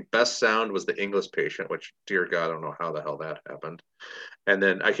before. I think Best Sound was The English Patient, which, dear God, I don't know how the hell that happened. And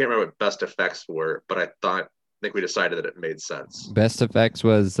then I can't remember what Best Effects were, but I think we decided that it made sense. Best Effects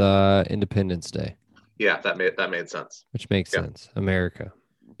was Independence Day. Yeah, that made sense. Which makes sense. America.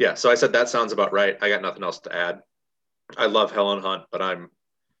 Yeah, so I said that sounds about right. I got nothing else to add. I love Helen Hunt, but I'm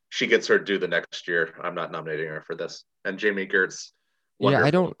she gets her due the next year. I'm not nominating her for this. And Jamie Gertz, yeah, I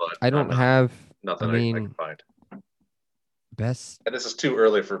don't have. Nothing I mean, I can find. Best. And this is too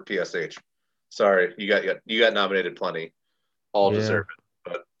early for PSH. Sorry, you got nominated plenty. All deserve it.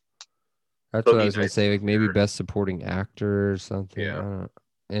 But that's what I was gonna say. Like maybe best supporting actor or something. Yeah.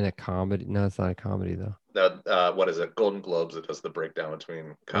 In a comedy. No, it's not a comedy though. No, what is it? Golden Globes. It does the breakdown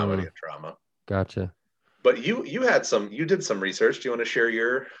between comedy and drama. Gotcha. But you did some research. Do you want to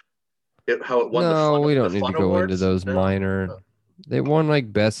share how it won the fun? No, we don't need to go awards? into those minor. They won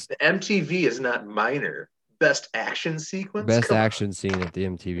like best. The MTV is not minor. Best action sequence. Best action scene at the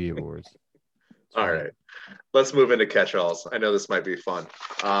MTV Awards. All right. Let's move into catch-alls. I know this might be fun.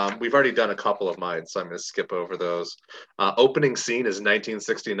 We've already done a couple of mine, so I'm going to skip over those. Opening scene is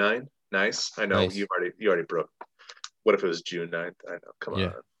 1969. Nice. I know you already broke. What if it was June 9th? I know. Come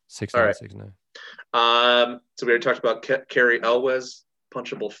on. 6969. So we already talked about Carrie Elwes,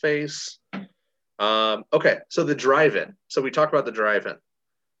 punchable face. Okay, so the drive-in. So we talked about the drive-in.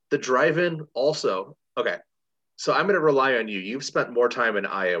 The drive-in also. Okay, so I'm going to rely on you. You've spent more time in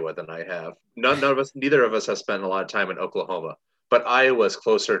Iowa than I have. Neither of us have spent a lot of time in Oklahoma, but Iowa's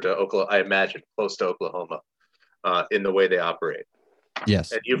closer to Oklahoma. I imagine close to Oklahoma in the way they operate.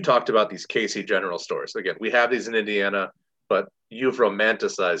 Yes. And you've talked about these Casey General stores. Again, we have these in Indiana, but you've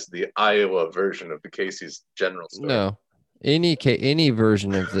romanticized the Iowa version of the Casey's General Store. No, any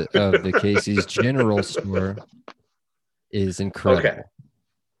version of the Casey's General Store is incredible. Okay.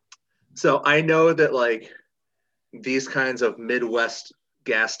 So I know that like these kinds of Midwest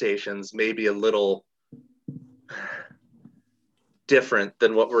gas stations may be a little different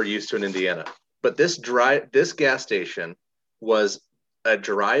than what we're used to in Indiana, but this gas station was a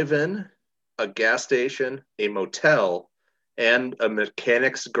drive-in, a gas station, a motel, and a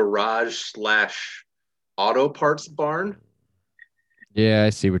mechanic's garage / auto parts barn. Yeah, I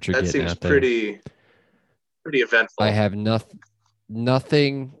see what you're getting at there. That seems pretty eventful. I have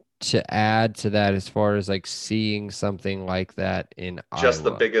nothing to add to that as far as like seeing something like that in just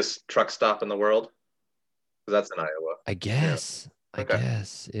Iowa. The biggest truck stop in the world. That's in Iowa. I guess. Yeah. I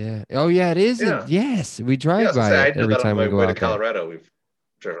guess. Yeah. Oh yeah, it is. Yeah. Yes, we drive by it every time we go out to Colorado. We've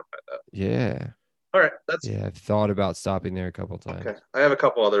driven by that. Yeah. All right. I've thought about stopping there a couple times. Okay. I have a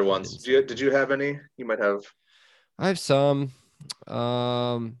couple other ones. Did you have any? You might have. I have some.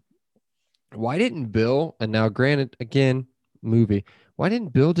 Why didn't Bill, and now granted, again, movie, why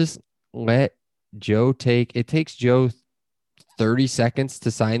didn't Bill just let Joe it takes Joe 30 seconds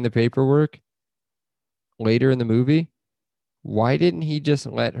to sign the paperwork later in the movie? Why didn't he just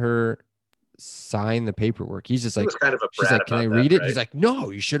let her sign the paperwork? He's just like, kind of a she's like, can I read it? Right? He's like, no,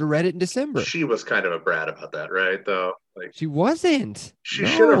 you should have read it in December. She was kind of a brat about that, right? Though, like she wasn't. She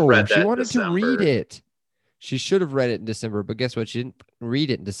should have read that. She wanted to read it. She should have read it in December, but guess what? She didn't read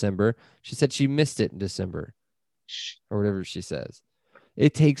it in December. She said she missed it in December, or whatever she says.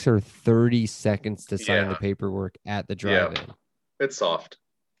 It takes her 30 seconds to sign the paperwork at the drive-in. Yeah. It's soft.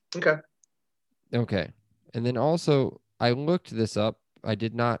 Okay. And then also, I looked this up. I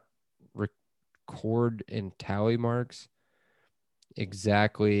did not record in tally marks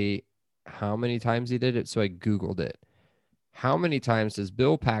exactly how many times he did it, so I Googled it. How many times does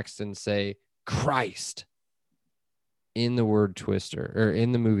Bill Paxton say Christ in the word Twister, or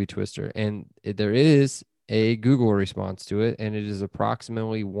in the movie Twister? And there is a Google response to it, and it is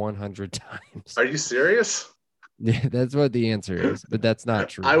approximately 100 times. Are you serious? Yeah, that's what the answer is, but that's not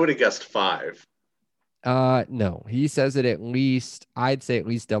true. I would have guessed 5. No, he says it at least, I'd say at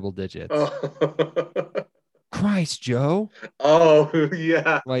least double digits. Oh. Christ, Joe. Oh,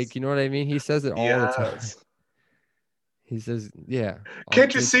 yeah. Like, you know what I mean? He says it all the time. He says, yeah.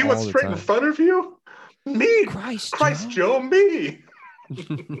 Can't you see what's right in front of you? Me. Christ, Joe, me.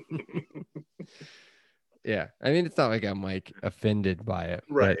 Yeah. I mean, it's not like I'm like offended by it.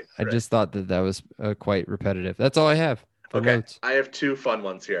 Right. I just thought that was quite repetitive. That's all I have. Okay. Notes. I have 2 fun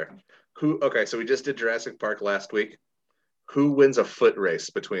ones here. So we just did Jurassic Park last week. Who wins a foot race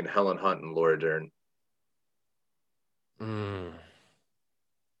between Helen Hunt and Laura Dern? I'm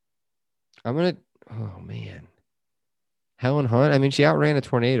going to, oh man. Helen Hunt, I mean, she outran a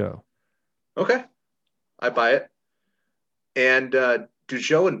tornado. Okay. I buy it. And do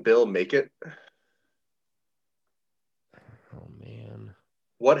Joe and Bill make it? Oh man.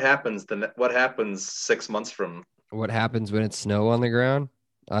 What happens 6 months from? What happens when it's snow on the ground?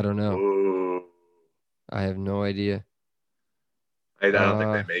 I don't know. Ooh. I have no idea. I don't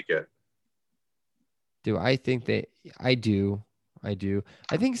think they make it. Do I think I do. I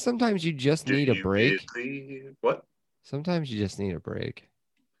think sometimes you just need a break. What? Sometimes you just need a break.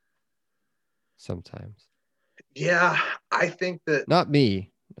 Sometimes. Yeah, I think that. Not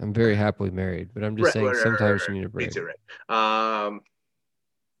me. I'm very happily married, but I'm just saying sometimes you need a break. Me too, right?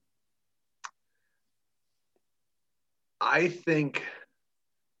 I think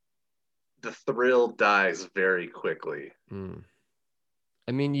the thrill dies very quickly.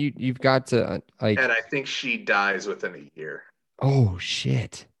 I mean, you've got to like, and I think she dies within a year. Oh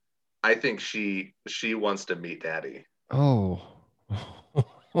shit! I think she wants to meet Daddy. Oh,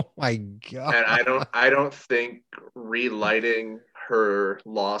 oh my god! And I don't think relighting her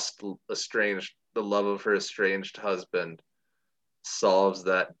lost, estranged, the love of her estranged husband solves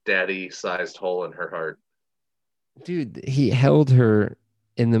that daddy-sized hole in her heart. Dude, he held her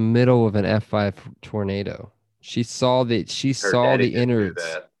in the middle of an F5 tornado. She saw the innards.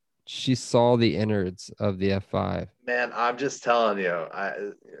 She saw the innards of the F5. Man, I'm just telling you.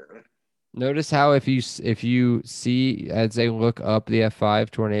 Notice how if you see as they look up the F5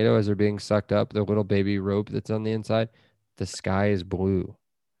 tornado as they're being sucked up, the little baby rope that's on the inside, the sky is blue.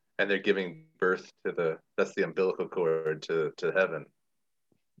 And they're giving birth to that's the umbilical cord to heaven.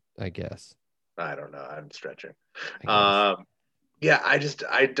 I guess. I don't know. I'm stretching. Yeah, I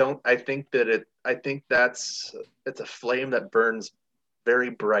think it's a flame that burns very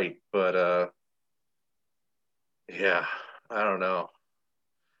bright, but yeah, I don't know.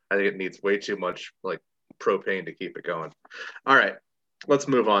 I think it needs way too much like propane to keep it going. All right, let's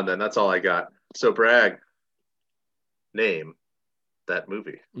move on then. That's all I got. So Bragg, name that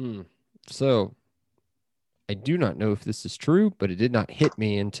movie. So I do not know if this is true, but it did not hit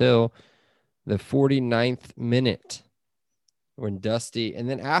me until the 49th minute when Dusty, and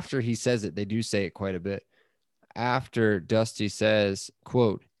then after he says it, they do say it quite a bit. After Dusty says,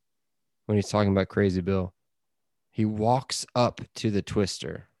 quote, when he's talking about Crazy Bill, he walks up to the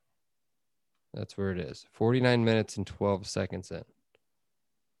twister. That's where it is. 49 minutes and 12 seconds in.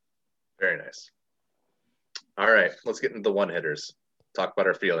 Very nice. All right, let's get into the one-hitters. Talk about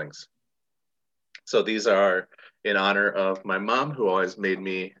our feelings. So these are in honor of my mom, who always made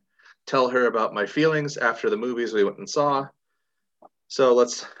me tell her about my feelings after the movies we went and saw. So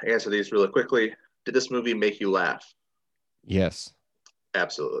let's answer these really quickly. Did this movie make you laugh? Yes.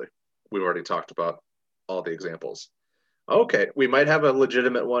 Absolutely. We've already talked about all the examples. Okay, we might have a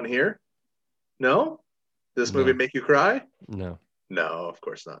legitimate one here. No? Did this movie make you cry? No. No, of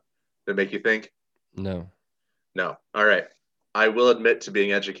course not. Did it make you think? No. No. All right. I will admit to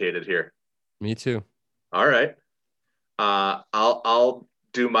being educated here. Me too. All right. I'll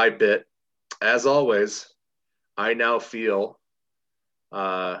do my bit. As always, I now feel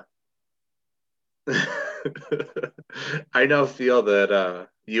I now feel that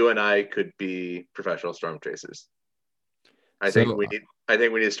you and I could be professional storm chasers. I think we need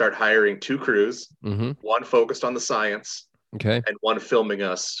to start hiring 2 crews, one focused on the science, okay, and one filming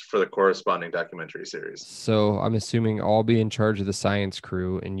us for the corresponding documentary series. So I'm assuming I'll be in charge of the science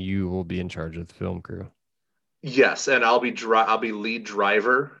crew, and you will be in charge of the film crew. Yes, and I'll be lead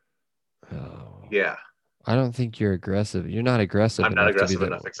driver. Oh. Yeah. I don't think you're aggressive. You're not aggressive. I'm not aggressive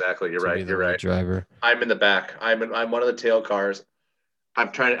enough. Exactly. You're right. You're right. Driver. I'm in the back. I'm one of the tail cars. I'm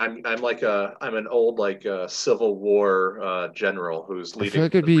an old Civil War general who's leading. I feel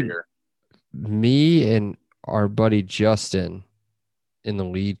like it'd be me and our buddy Justin in the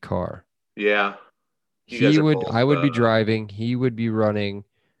lead car. Yeah. I would be driving. He would be running.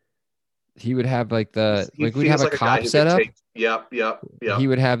 He would have we'd have a cop set up. Yep. He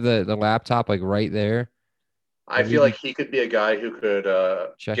would have the laptop right there. I feel like he could be a guy who could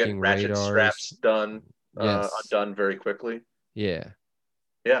get ratchet straps done undone very quickly. Yeah.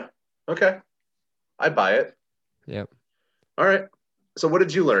 Yeah. Okay. I buy it. Yep. All right. So what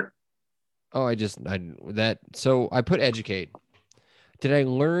did you learn? Oh, so I put educate. Did I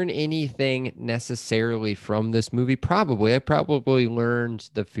learn anything necessarily from this movie? Probably. I probably learned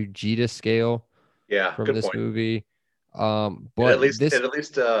the Fujita scale from this movie. But it at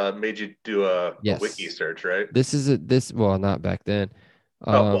least made you do a wiki search, right? Well, not back then.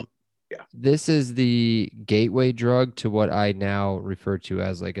 Yeah. This is the gateway drug to what I now refer to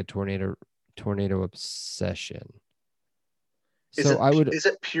as a tornado obsession. Is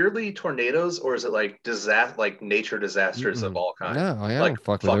it purely tornadoes, or is it nature disasters of all kinds? No, I don't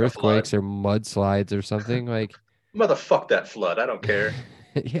fuck with earthquakes or mudslides or something Motherfuck that flood. I don't care.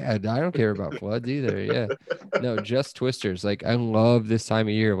 Yeah, I don't care about floods either. Yeah, no, just twisters. I love this time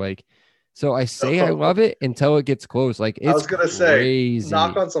of year. So I say I love it until it gets close. It's I was gonna crazy. Say,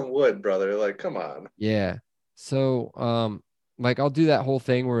 knock on some wood, brother. Come on. Yeah. So I'll do that whole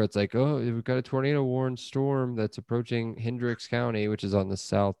thing where it's oh, we've got a tornado warned storm that's approaching Hendricks County, which is on the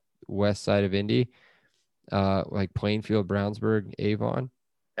southwest side of Indy, Plainfield, Brownsburg, Avon.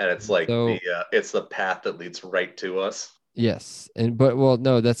 And it's it's the path that leads right to us. Yes.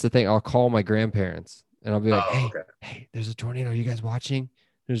 No, that's the thing. I'll call my grandparents and I'll be like, Oh, hey, okay. hey, there's a tornado. Are you guys watching?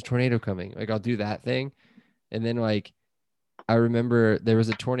 There's a tornado coming. Like I'll do that thing. And then like I remember there was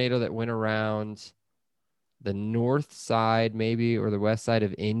a tornado that went around the north side, maybe, or the west side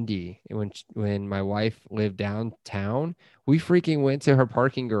of Indy. And when my wife lived downtown, we freaking went to her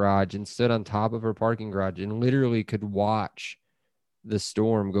parking garage and stood on top of her parking garage and literally could watch the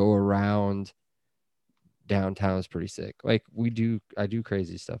storm go around downtown. Is pretty sick. Like I do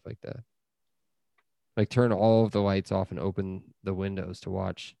crazy stuff like that. Like turn all of the lights off and open the windows to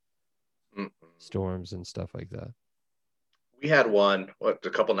watch storms and stuff like that. We had one a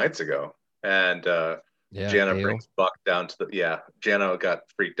couple nights ago, and Jana Hail. brings Buck down to Jana got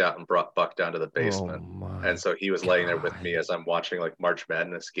freaked out and brought Buck down to the basement, and so he was laying there with me as I'm watching like March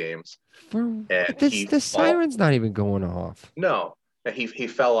Madness games. And the siren's not even going off. No, and he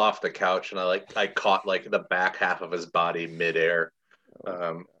fell off the couch, and I caught like the back half of his body midair.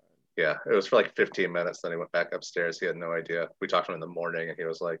 Yeah, it was for like 15 minutes. Then he went back upstairs. He had no idea. We talked to him in the morning, and he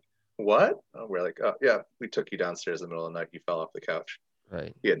was like, "What?" We're like, "Oh yeah, we took you downstairs in the middle of the night. You fell off the couch."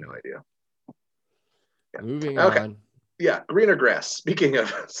 Right. He had no idea. Yeah. Moving on. Yeah, greener grass. Speaking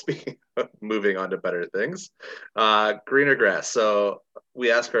of moving on to better things, greener grass. So we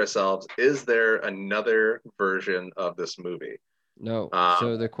ask ourselves, is there another version of this movie? No.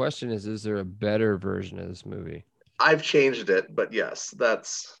 So the question is there a better version of this movie? I've changed it, but yes,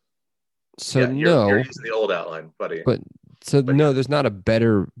 that's. So no. You're using the old outline, buddy. But no, there's not a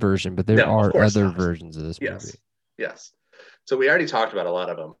better version, but there are other versions of this movie. Yes. So we already talked about a lot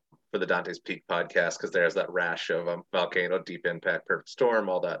of them for the Dante's Peak podcast because there's that rash of Volcano, Deep Impact, Perfect Storm,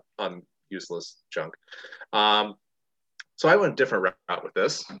 all that useless junk. So I went a different route with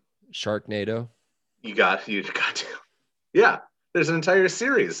this. Sharknado. You got to. Yeah, there's an entire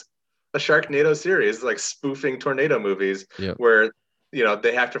series, a Sharknado series, like spoofing tornado movies, where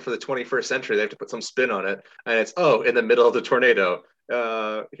they have to, for the 21st century, they have to put some spin on it, and it's in the middle of the tornado,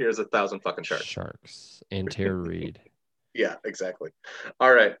 here's 1,000 fucking sharks and Tara Reid. Yeah, exactly.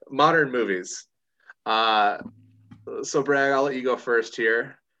 All right, modern movies. So Bragg, I'll let you go first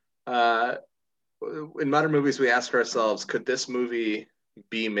here. In modern movies, we ask ourselves, could this movie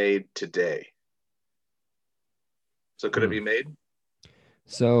be made today? So could it be made?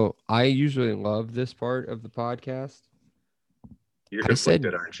 So I usually love this part of the podcast. You're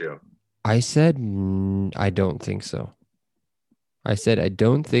conflicted, aren't you? I said, I don't think so. I said, I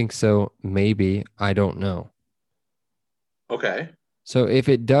don't think so. Maybe. I don't know. Okay. So if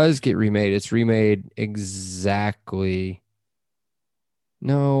it does get remade, it's remade exactly.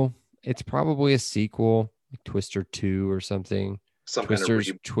 No, it's probably a sequel, like Twister 2 or something. Twister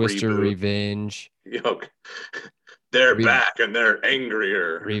Revenge. Okay. They're back and they're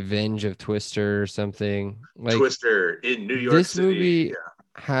angrier. Revenge of Twister or something. Like Twister in New York City. This movie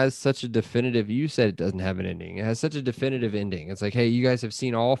has such a definitive, you said it doesn't have an ending. It has such a definitive ending. It's like, hey, you guys have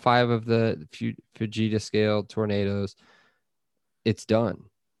seen all 5 of the Fujita scale tornadoes. It's done.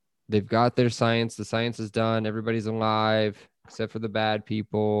 They've got their science. The science is done. Everybody's alive except for the bad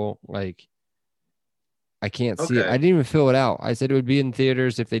people. Like, I can't see it. I didn't even fill it out. I said it would be in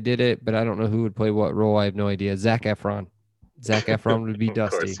theaters if they did it, but I don't know who would play what role. I have no idea. Zac Efron. Zac Efron would be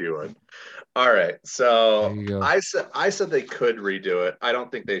Dusty. Of course you would. All right. So I said they could redo it. I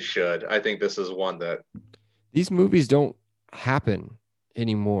don't think they should. I think this is one that. These movies don't happen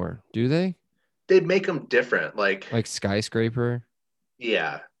anymore, do they? They'd make them different. Like Skyscraper.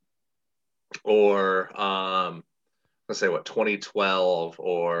 Yeah. Or let's say 2012,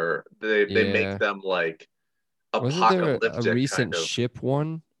 or they make them like apocalyptic. Wasn't there a recent ship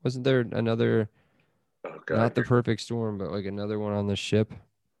one? Wasn't there another? Oh God, not the Perfect Storm, but like another one on the ship.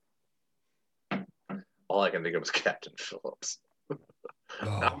 All I can think of is Captain Phillips.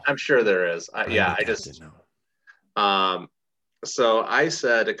 I'm sure there is. So I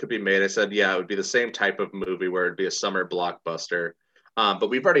said it could be made. I said, yeah, it would be the same type of movie where it'd be a summer blockbuster. But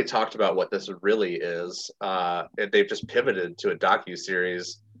we've already talked about what this really is. They've just pivoted to a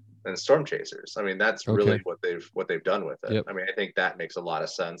docuseries and Storm Chasers. I mean, that's really what they've done with it. Yep. I mean, I think that makes a lot of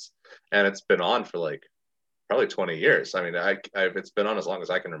sense. And it's been on for like probably 20 years. I mean, it's been on as long as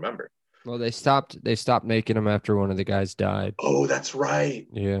I can remember. Well, they stopped making them after one of the guys died. Oh, that's right.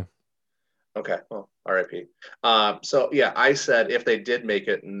 Yeah. Okay. Well, RIP. So yeah, I said if they did make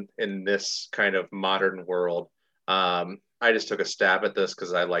it in this kind of modern world, I just took a stab at this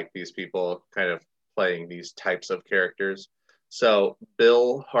because I like these people kind of playing these types of characters. So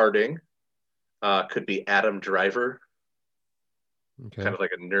Bill Harding could be Adam Driver. Okay. Kind of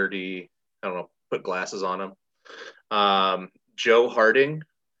like a nerdy, I don't know, put glasses on him. Joe Harding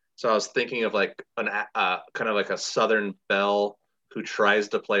So I was thinking of like an kind of like a Southern belle who tries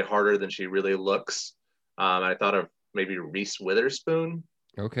to play harder than she really looks. I thought of maybe Reese Witherspoon.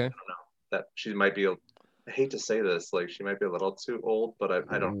 Okay. I don't know that she might be. I hate to say this, like she might be a little too old, but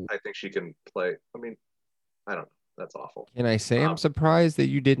I don't. I think she can play. I mean, I don't know. That's awful. Can I say I'm surprised that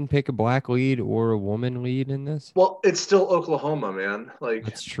you didn't pick a black lead or a woman lead in this? Well, it's still Oklahoma, man. Like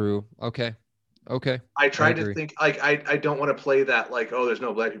that's true. Okay. I tried to think like I don't want to play that like, oh, there's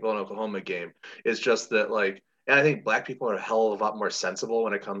no black people in Oklahoma game. It's just that like, and I think black people are a hell of a lot more sensible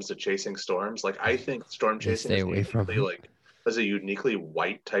when it comes to chasing storms. Like I think storm chasing is uniquely like is a uniquely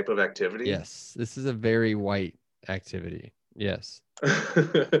white type of activity. Yes, this is a very white activity. Yes.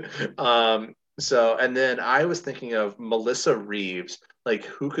 So, and then I was thinking of Melissa Reeves, like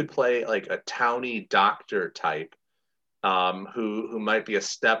who could play like a towny doctor type, who might be a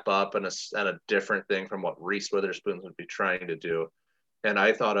step up and a different thing from what Reese Witherspoon would be trying to do. And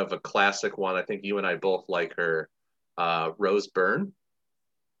I thought of a classic one. I think you and I both like her, Rose Byrne.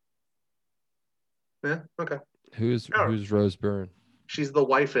 Yeah. Okay. Who's Rose Byrne? She's the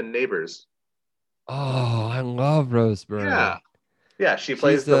wife in Neighbors. Oh, I love Rose Byrne. Yeah. Yeah, she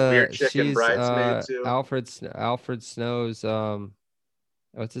plays the weird chick in Bridesmaid too. Alfred Snow's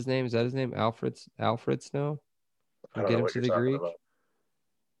what's his name? Is that his name? Alfred Snow? Get him to the Greek.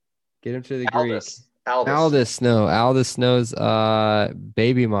 Get him to the Greek. Aldous Snow. Aldous Snow's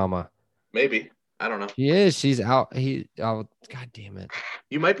baby mama. Maybe. I don't know. She is. She's out. God damn it.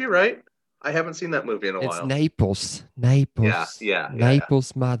 You might be right. I haven't seen that movie in a while. It's Naples. Yeah.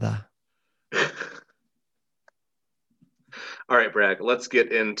 Naples mother. All right, Brad, let's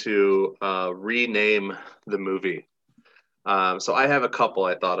get into rename the movie. So I have a couple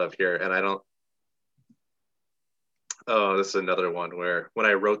I thought of here, and I don't. Oh, this is another one where when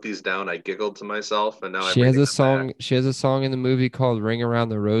I wrote these down, I giggled to myself, and now she has a song. Back. She has a song in the movie called "Ring Around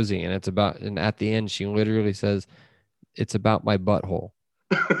the Rosie," and it's about. And at the end, she literally says, "It's about my butthole."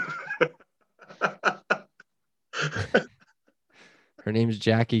 Her name's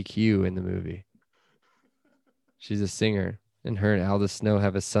Jackie Q in the movie. She's a singer. And her and Aldous Snow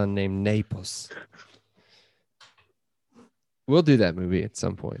have a son named Naples. We'll do that movie at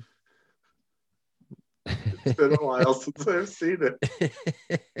some point. It's been a while since I've seen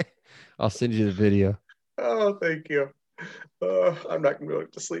it. I'll send you the video. Oh, thank you. I'm not going to go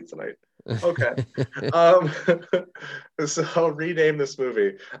to sleep tonight. Okay. So I'll rename this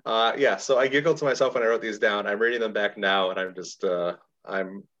movie. So I giggled to myself when I wrote these down. I'm reading them back now, and I'm just,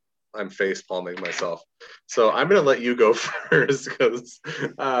 I'm face palming myself. So I'm going to let you go first because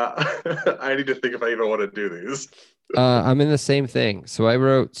I need to think if I even want to do these. I'm in the same thing. So I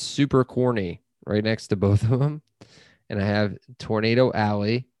wrote super corny right next to both of them. And I have Tornado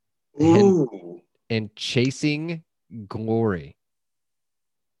Alley and Chasing Glory.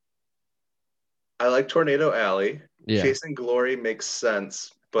 I like Tornado Alley. Yeah. Chasing Glory makes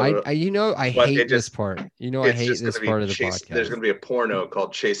sense. But I hate this part. I hate this part of the podcast. There's going to be a porno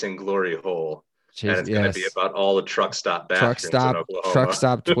called Chasing Glory Hole. And it's going to be about all the truck stop bathrooms in Oklahoma. Truck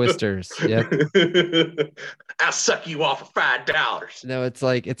stop twisters. Yep. I'll suck you off for $5. No, it's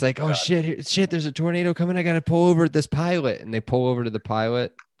like, oh shit, there's a tornado coming. I got to pull over at this pilot. And they pull over to the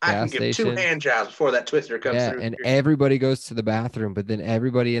pilot. I can give 2 hand jobs before that twister comes through. And everybody goes to the bathroom, but then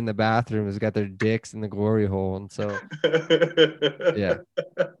everybody in the bathroom has got their dicks in the glory hole. And so, yeah.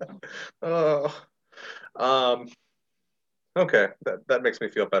 Okay. That makes me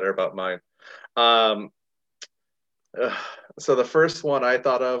feel better about mine. So the first one I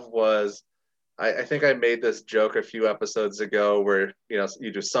thought of was, I think I made this joke a few episodes ago where,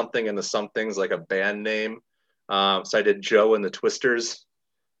 you do something in the somethings like a band name. So I did Joe and the Twisters.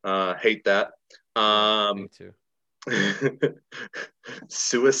 Hate that. Me too.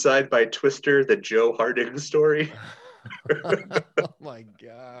 Suicide by Twister, the Joe Harding story. Oh my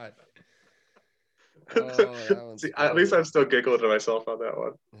God. See, at least I'm still giggling to myself on that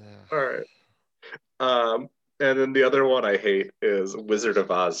one. Yeah. All right. And then the other one I hate is Wizard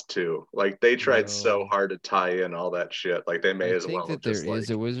of Oz 2. Like they tried so hard to tie in all that shit. Like they may as well. That there is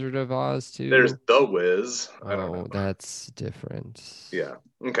a Wizard of Oz 2. There's The Wiz. I don't know. That's different. Yeah.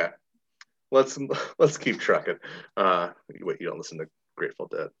 Okay. Let's keep trucking. Wait, you don't listen to Grateful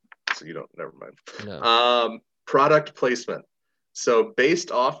Dead, so you don't. Never mind. No. Product placement. So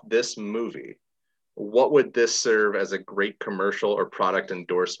based off this movie, what would this serve as a great commercial or product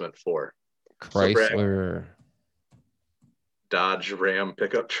endorsement for? Chrysler. Dodge Ram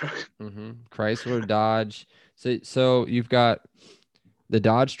pickup truck. Mm-hmm. Chrysler Dodge. So you've got the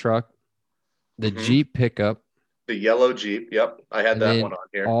Dodge truck, the Jeep pickup, the yellow Jeep. Yep, I had that one on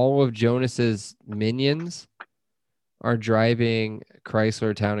here. All of Jonas's minions are driving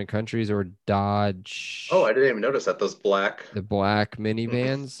Chrysler Town and Countries or Dodge. Oh, I didn't even notice that. Those black. The black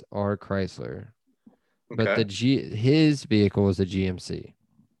minivans are Chrysler. Okay. But his vehicle is a GMC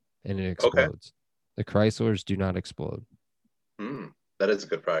and it explodes. The Chryslers do not explode. That is a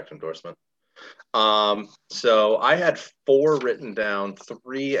good product endorsement. So I had 4 written down,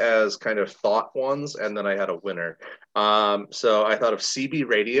 3 as kind of thought ones, and then I had a winner. So I thought of CB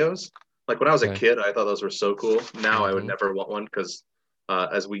radios. Like when I was a kid, I thought those were so cool. Now I would never want one because,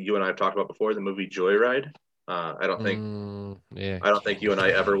 as you and I have talked about before, the movie Joyride. I don't think you and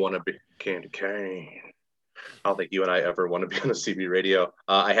I ever want to be Candy Cane. I don't think you and I ever want to be on a CB radio.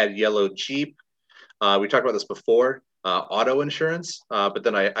 I had yellow Jeep. We talked about this before. Auto insurance, but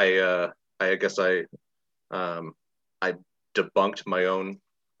then I guess I debunked my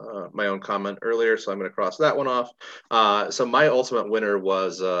own comment earlier, so I'm going to cross that one off. So my ultimate winner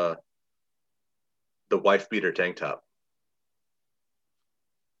was the wife beater tank top.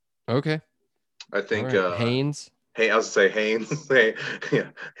 Okay. I think Hanes. Hey, I was gonna say Hanes.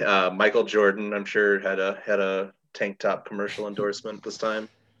 Yeah. Michael Jordan, I'm sure had a tank top commercial endorsement this time.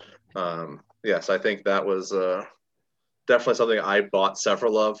 Yes, I think that was definitely something I bought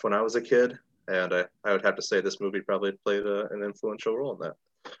several of when I was a kid, and I would have to say this movie probably played an influential role in that.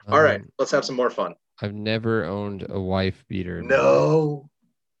 All right, let's have some more fun. I've never owned a wife beater. No.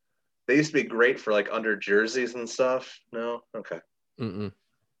 They used to be great for like under jerseys and stuff. No? Okay.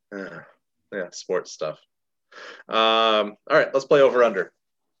 Yeah, sports stuff. All right, let's play over under.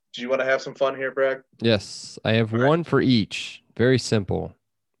 Do you want to have some fun here, Bragg? Yes, I have one for each. Very simple.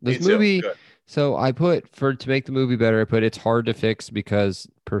 This movie. So I put to make the movie better. I put it's hard to fix because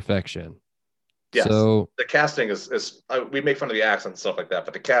perfection. Yes. So the casting is we make fun of the accent and stuff like that,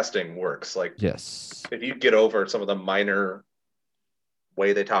 but the casting works. Like yes, if you get over some of the minor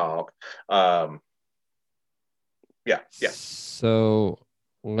way they talk, yeah. So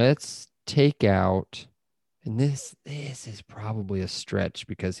let's take out. And this is probably a stretch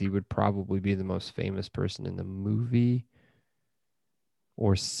because he would probably be the most famous person in the movie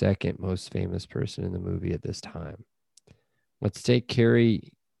or second most famous person in the movie at this time. Let's take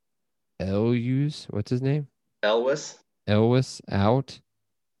Cary Elwes. What's his name? Elwes out.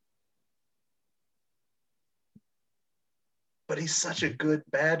 But he's such a good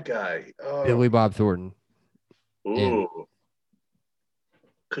bad guy. Oh. Billy Bob Thornton. Ooh.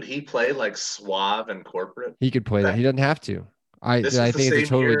 Could he play like suave and corporate? He could play that. He doesn't have to. I think it's a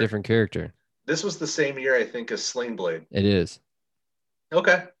totally different character. This was the same year, I think, as Sling Blade. It is.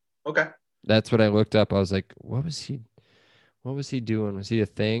 Okay. That's what I looked up. I was like, what was he doing? Was he a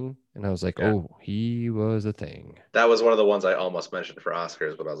thing? And I was like, oh, he was a thing. That was one of the ones I almost mentioned for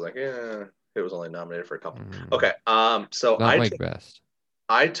Oscars, but I was like, yeah, it was only nominated for a couple. Okay. So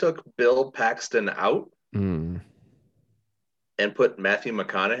I took Bill Paxton out. And put Matthew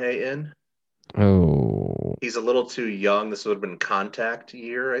McConaughey in. Oh. He's a little too young. This would have been Contact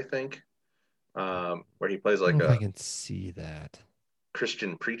year, I think, where he plays like I can see that.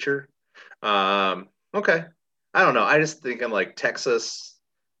 Christian preacher. Okay. I don't know. I just think I'm like Texas.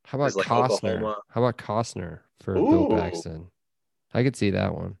 How about like Costner? Oklahoma. How about Costner for Bill Paxton? I could see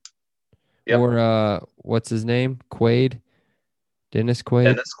that one. Yep. Or what's his name? Dennis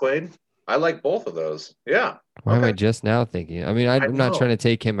Quaid. I like both of those. Yeah. Why am I just now thinking? I mean, I'm not trying to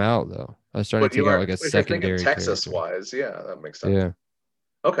take him out though. I was trying to take out like a secondary. Texas-wise, yeah, that makes sense. Yeah.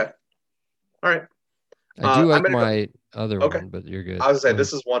 Okay. All right. I do like my other one, but you're good. I was saying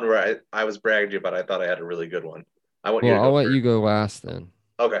this is one where I was bragging you, but I thought I had a really good one. I'll let you go last then.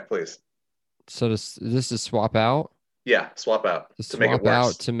 Okay, please. So this is swap out. Yeah, swap out to make it worse.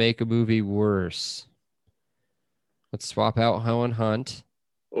 Out to make a movie worse. Let's swap out Helen Hunt.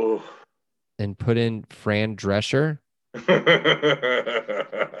 Ooh. And put in Fran Drescher.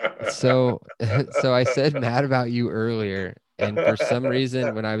 So I said Mad About You earlier, and for some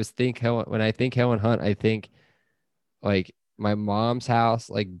reason, when I think Helen Hunt, I think like My Mom's House,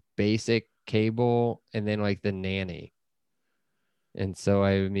 like basic cable, and then like The Nanny. And so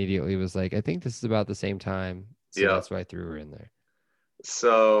I immediately was like, I think this is about the same time. So that's why I threw her in there.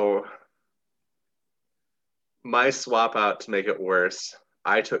 So my swap out to make it worse.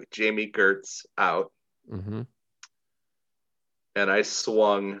 I took Jamie Gertz out, and I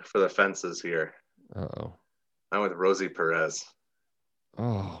swung for the fences here. Uh-oh. I'm with Rosie Perez.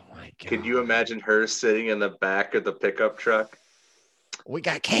 Oh, my God. Can you imagine her sitting in the back of the pickup truck? We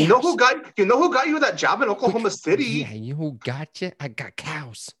got cows. You know who got you that job in Oklahoma City? Yeah, you know who got you? I got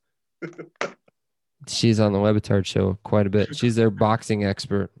cows. She's on the Le Batard show quite a bit. She's their boxing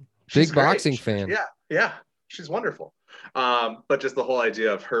expert. Big boxing fan. Yeah. She's wonderful. But just the whole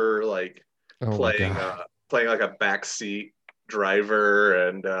idea of her like playing playing like a backseat driver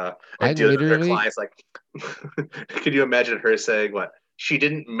and dealing with her clients. Like, can you imagine her saying, "What? She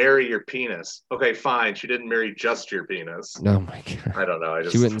didn't marry your penis." Okay, fine. She didn't marry just your penis. Oh my God. I don't know.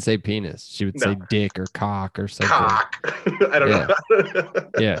 She wouldn't say penis. She would say dick or cock or something. Cock. I don't know.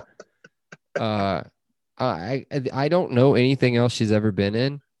 Yeah. I don't know anything else she's ever been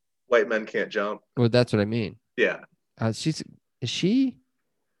in. White Men Can't Jump. Well, that's what I mean. Yeah.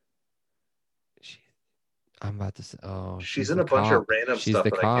 I'm about to say. Oh, she's in a bunch of random she's stuff. The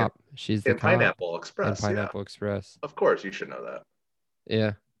cop. She's the cop. Pineapple Express. In Pineapple Express. Of course, you should know that.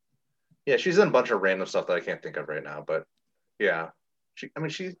 Yeah. Yeah, she's in a bunch of random stuff that I can't think of right now, but yeah, she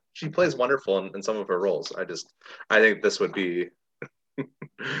plays wonderful in some of her roles. I think this would be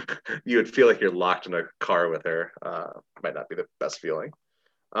you would feel like you're locked in a car with her. Might not be the best feeling.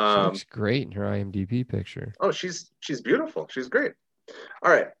 She looks great in her IMDb picture. Oh, she's beautiful. She's great.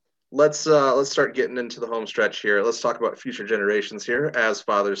 All right. Let's start getting into the home stretch here. Let's talk about future generations here as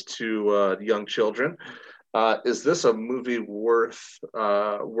fathers to young children. Is this a movie worth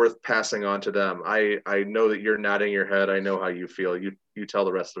passing on to them? I know that you're nodding your head. I know how you feel. You tell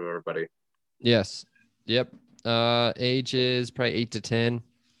the rest of everybody. Yes. Yep. Age is probably 8 to 10.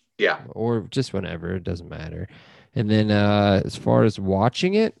 Yeah. Or just whenever. It doesn't matter. And then as far as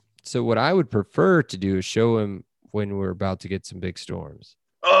watching it, so what I would prefer to do is show him when we're about to get some big storms.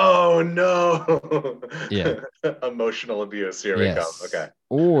 Oh no. Yeah. Emotional abuse. Here we go. Okay.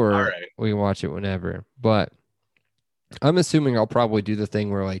 Or we can watch it whenever. But I'm assuming I'll probably do the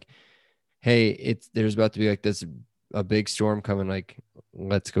thing where like, hey, there's about to be like a big storm coming, like,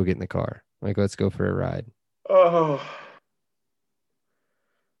 let's go get in the car. Like, let's go for a ride. Oh.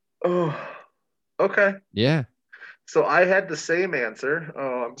 Okay. Yeah. So I had the same answer.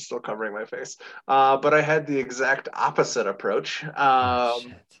 Oh, I'm still covering my face. But I had the exact opposite approach.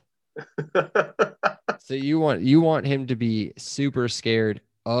 So you want him to be super scared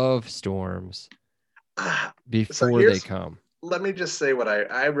of storms before they come. Let me just say what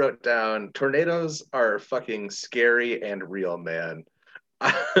I wrote down. Tornadoes are fucking scary and real, man.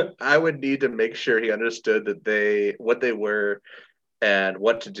 I would need to make sure he understood that what they were and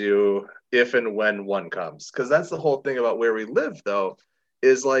what to do if and when one comes. Because that's the whole thing about where we live, though,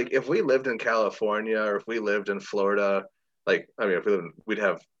 is like if we lived in California or if we lived in Florida, like, I mean, if we lived, we'd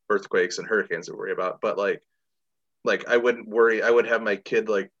have earthquakes and hurricanes to worry about. But like I wouldn't worry. I would have my kid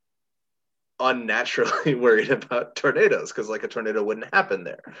like unnaturally worried about tornadoes because like a tornado wouldn't happen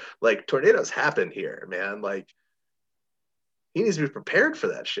there. Like tornadoes happen here, man. Like he needs to be prepared for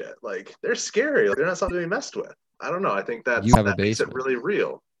that shit. Like they're scary. Like, they're not something to be messed with. I don't know. I think that makes it really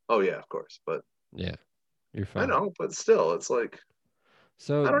real. Oh yeah, of course. But yeah, you're fine. I know, but still, it's like.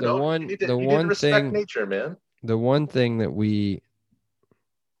 So I don't know. One, you need to respect nature, man. The one thing that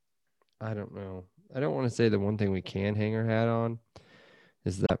I don't know. I don't want to say the one thing we can hang our hat on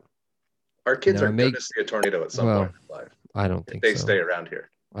is that our kids are going to see a tornado at some point in life. I don't think they stay around here.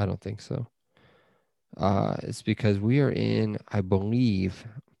 I don't think so. It's because we are in, I believe,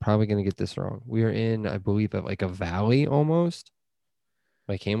 probably going to get this wrong. We are in, I believe, like a valley almost,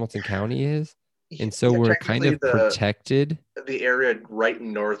 like Hamilton County is. And so we're kind of protected. The area right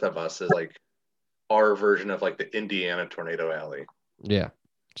north of us is like our version of like the Indiana Tornado Alley. Yeah.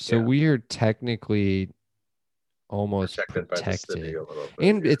 So we are technically almost protected. By the city a little bit,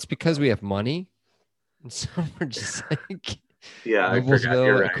 and it's because we have money. And so we're just like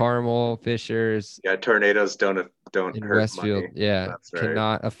Noblesville, right. Carmel, Fishers. Yeah, tornadoes don't in hurt Westfield. Money. Yeah, that's right.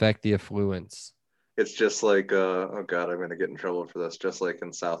 Cannot affect the affluence. It's just like oh god, I'm gonna get in trouble for this. Just like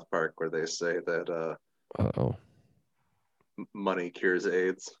in South Park where they say that money cures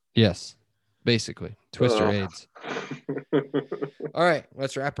AIDS. Yes, basically Twister AIDS. All right,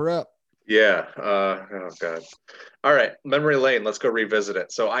 let's wrap her up. Yeah. Oh god. All right, memory lane. Let's go revisit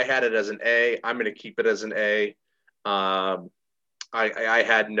it. So I had it as an A. I'm going to keep it as an A. I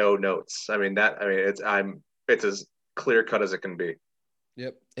had no notes. It's as clear cut as it can be.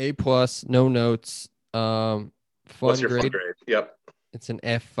 Yep. A+, no notes. What's your fun grade? Yep. It's an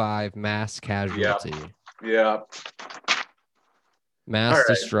F5 mass casualty. Yep. Mass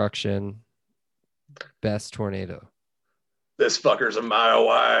destruction. Best tornado. This fucker's a mile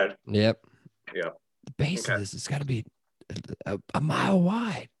wide. Yep. Yep. The base of this has got to be a mile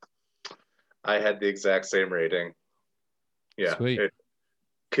wide. I had the exact same rating. Yeah. Sweet. It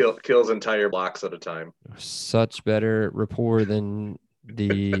kills entire blocks at a time. Such better rapport than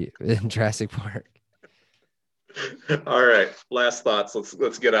in Jurassic Park. All right. Last thoughts.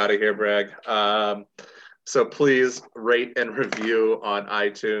 Let's get out of here, Bragg. So please rate and review on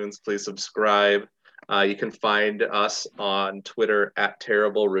iTunes. Please subscribe. You can find us on Twitter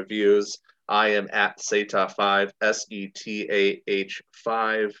 @TerribleReviews. I am at Setah5,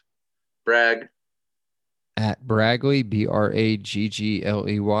 Setah5. Bragg. At Bragley,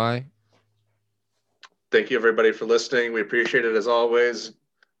 Braggley. Thank you, everybody, for listening. We appreciate it as always.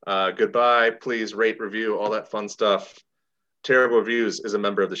 Goodbye. Please rate, review, all that fun stuff. Terrible Reviews is a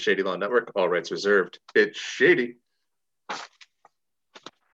member of the Shady Law Network. All rights reserved. It's shady.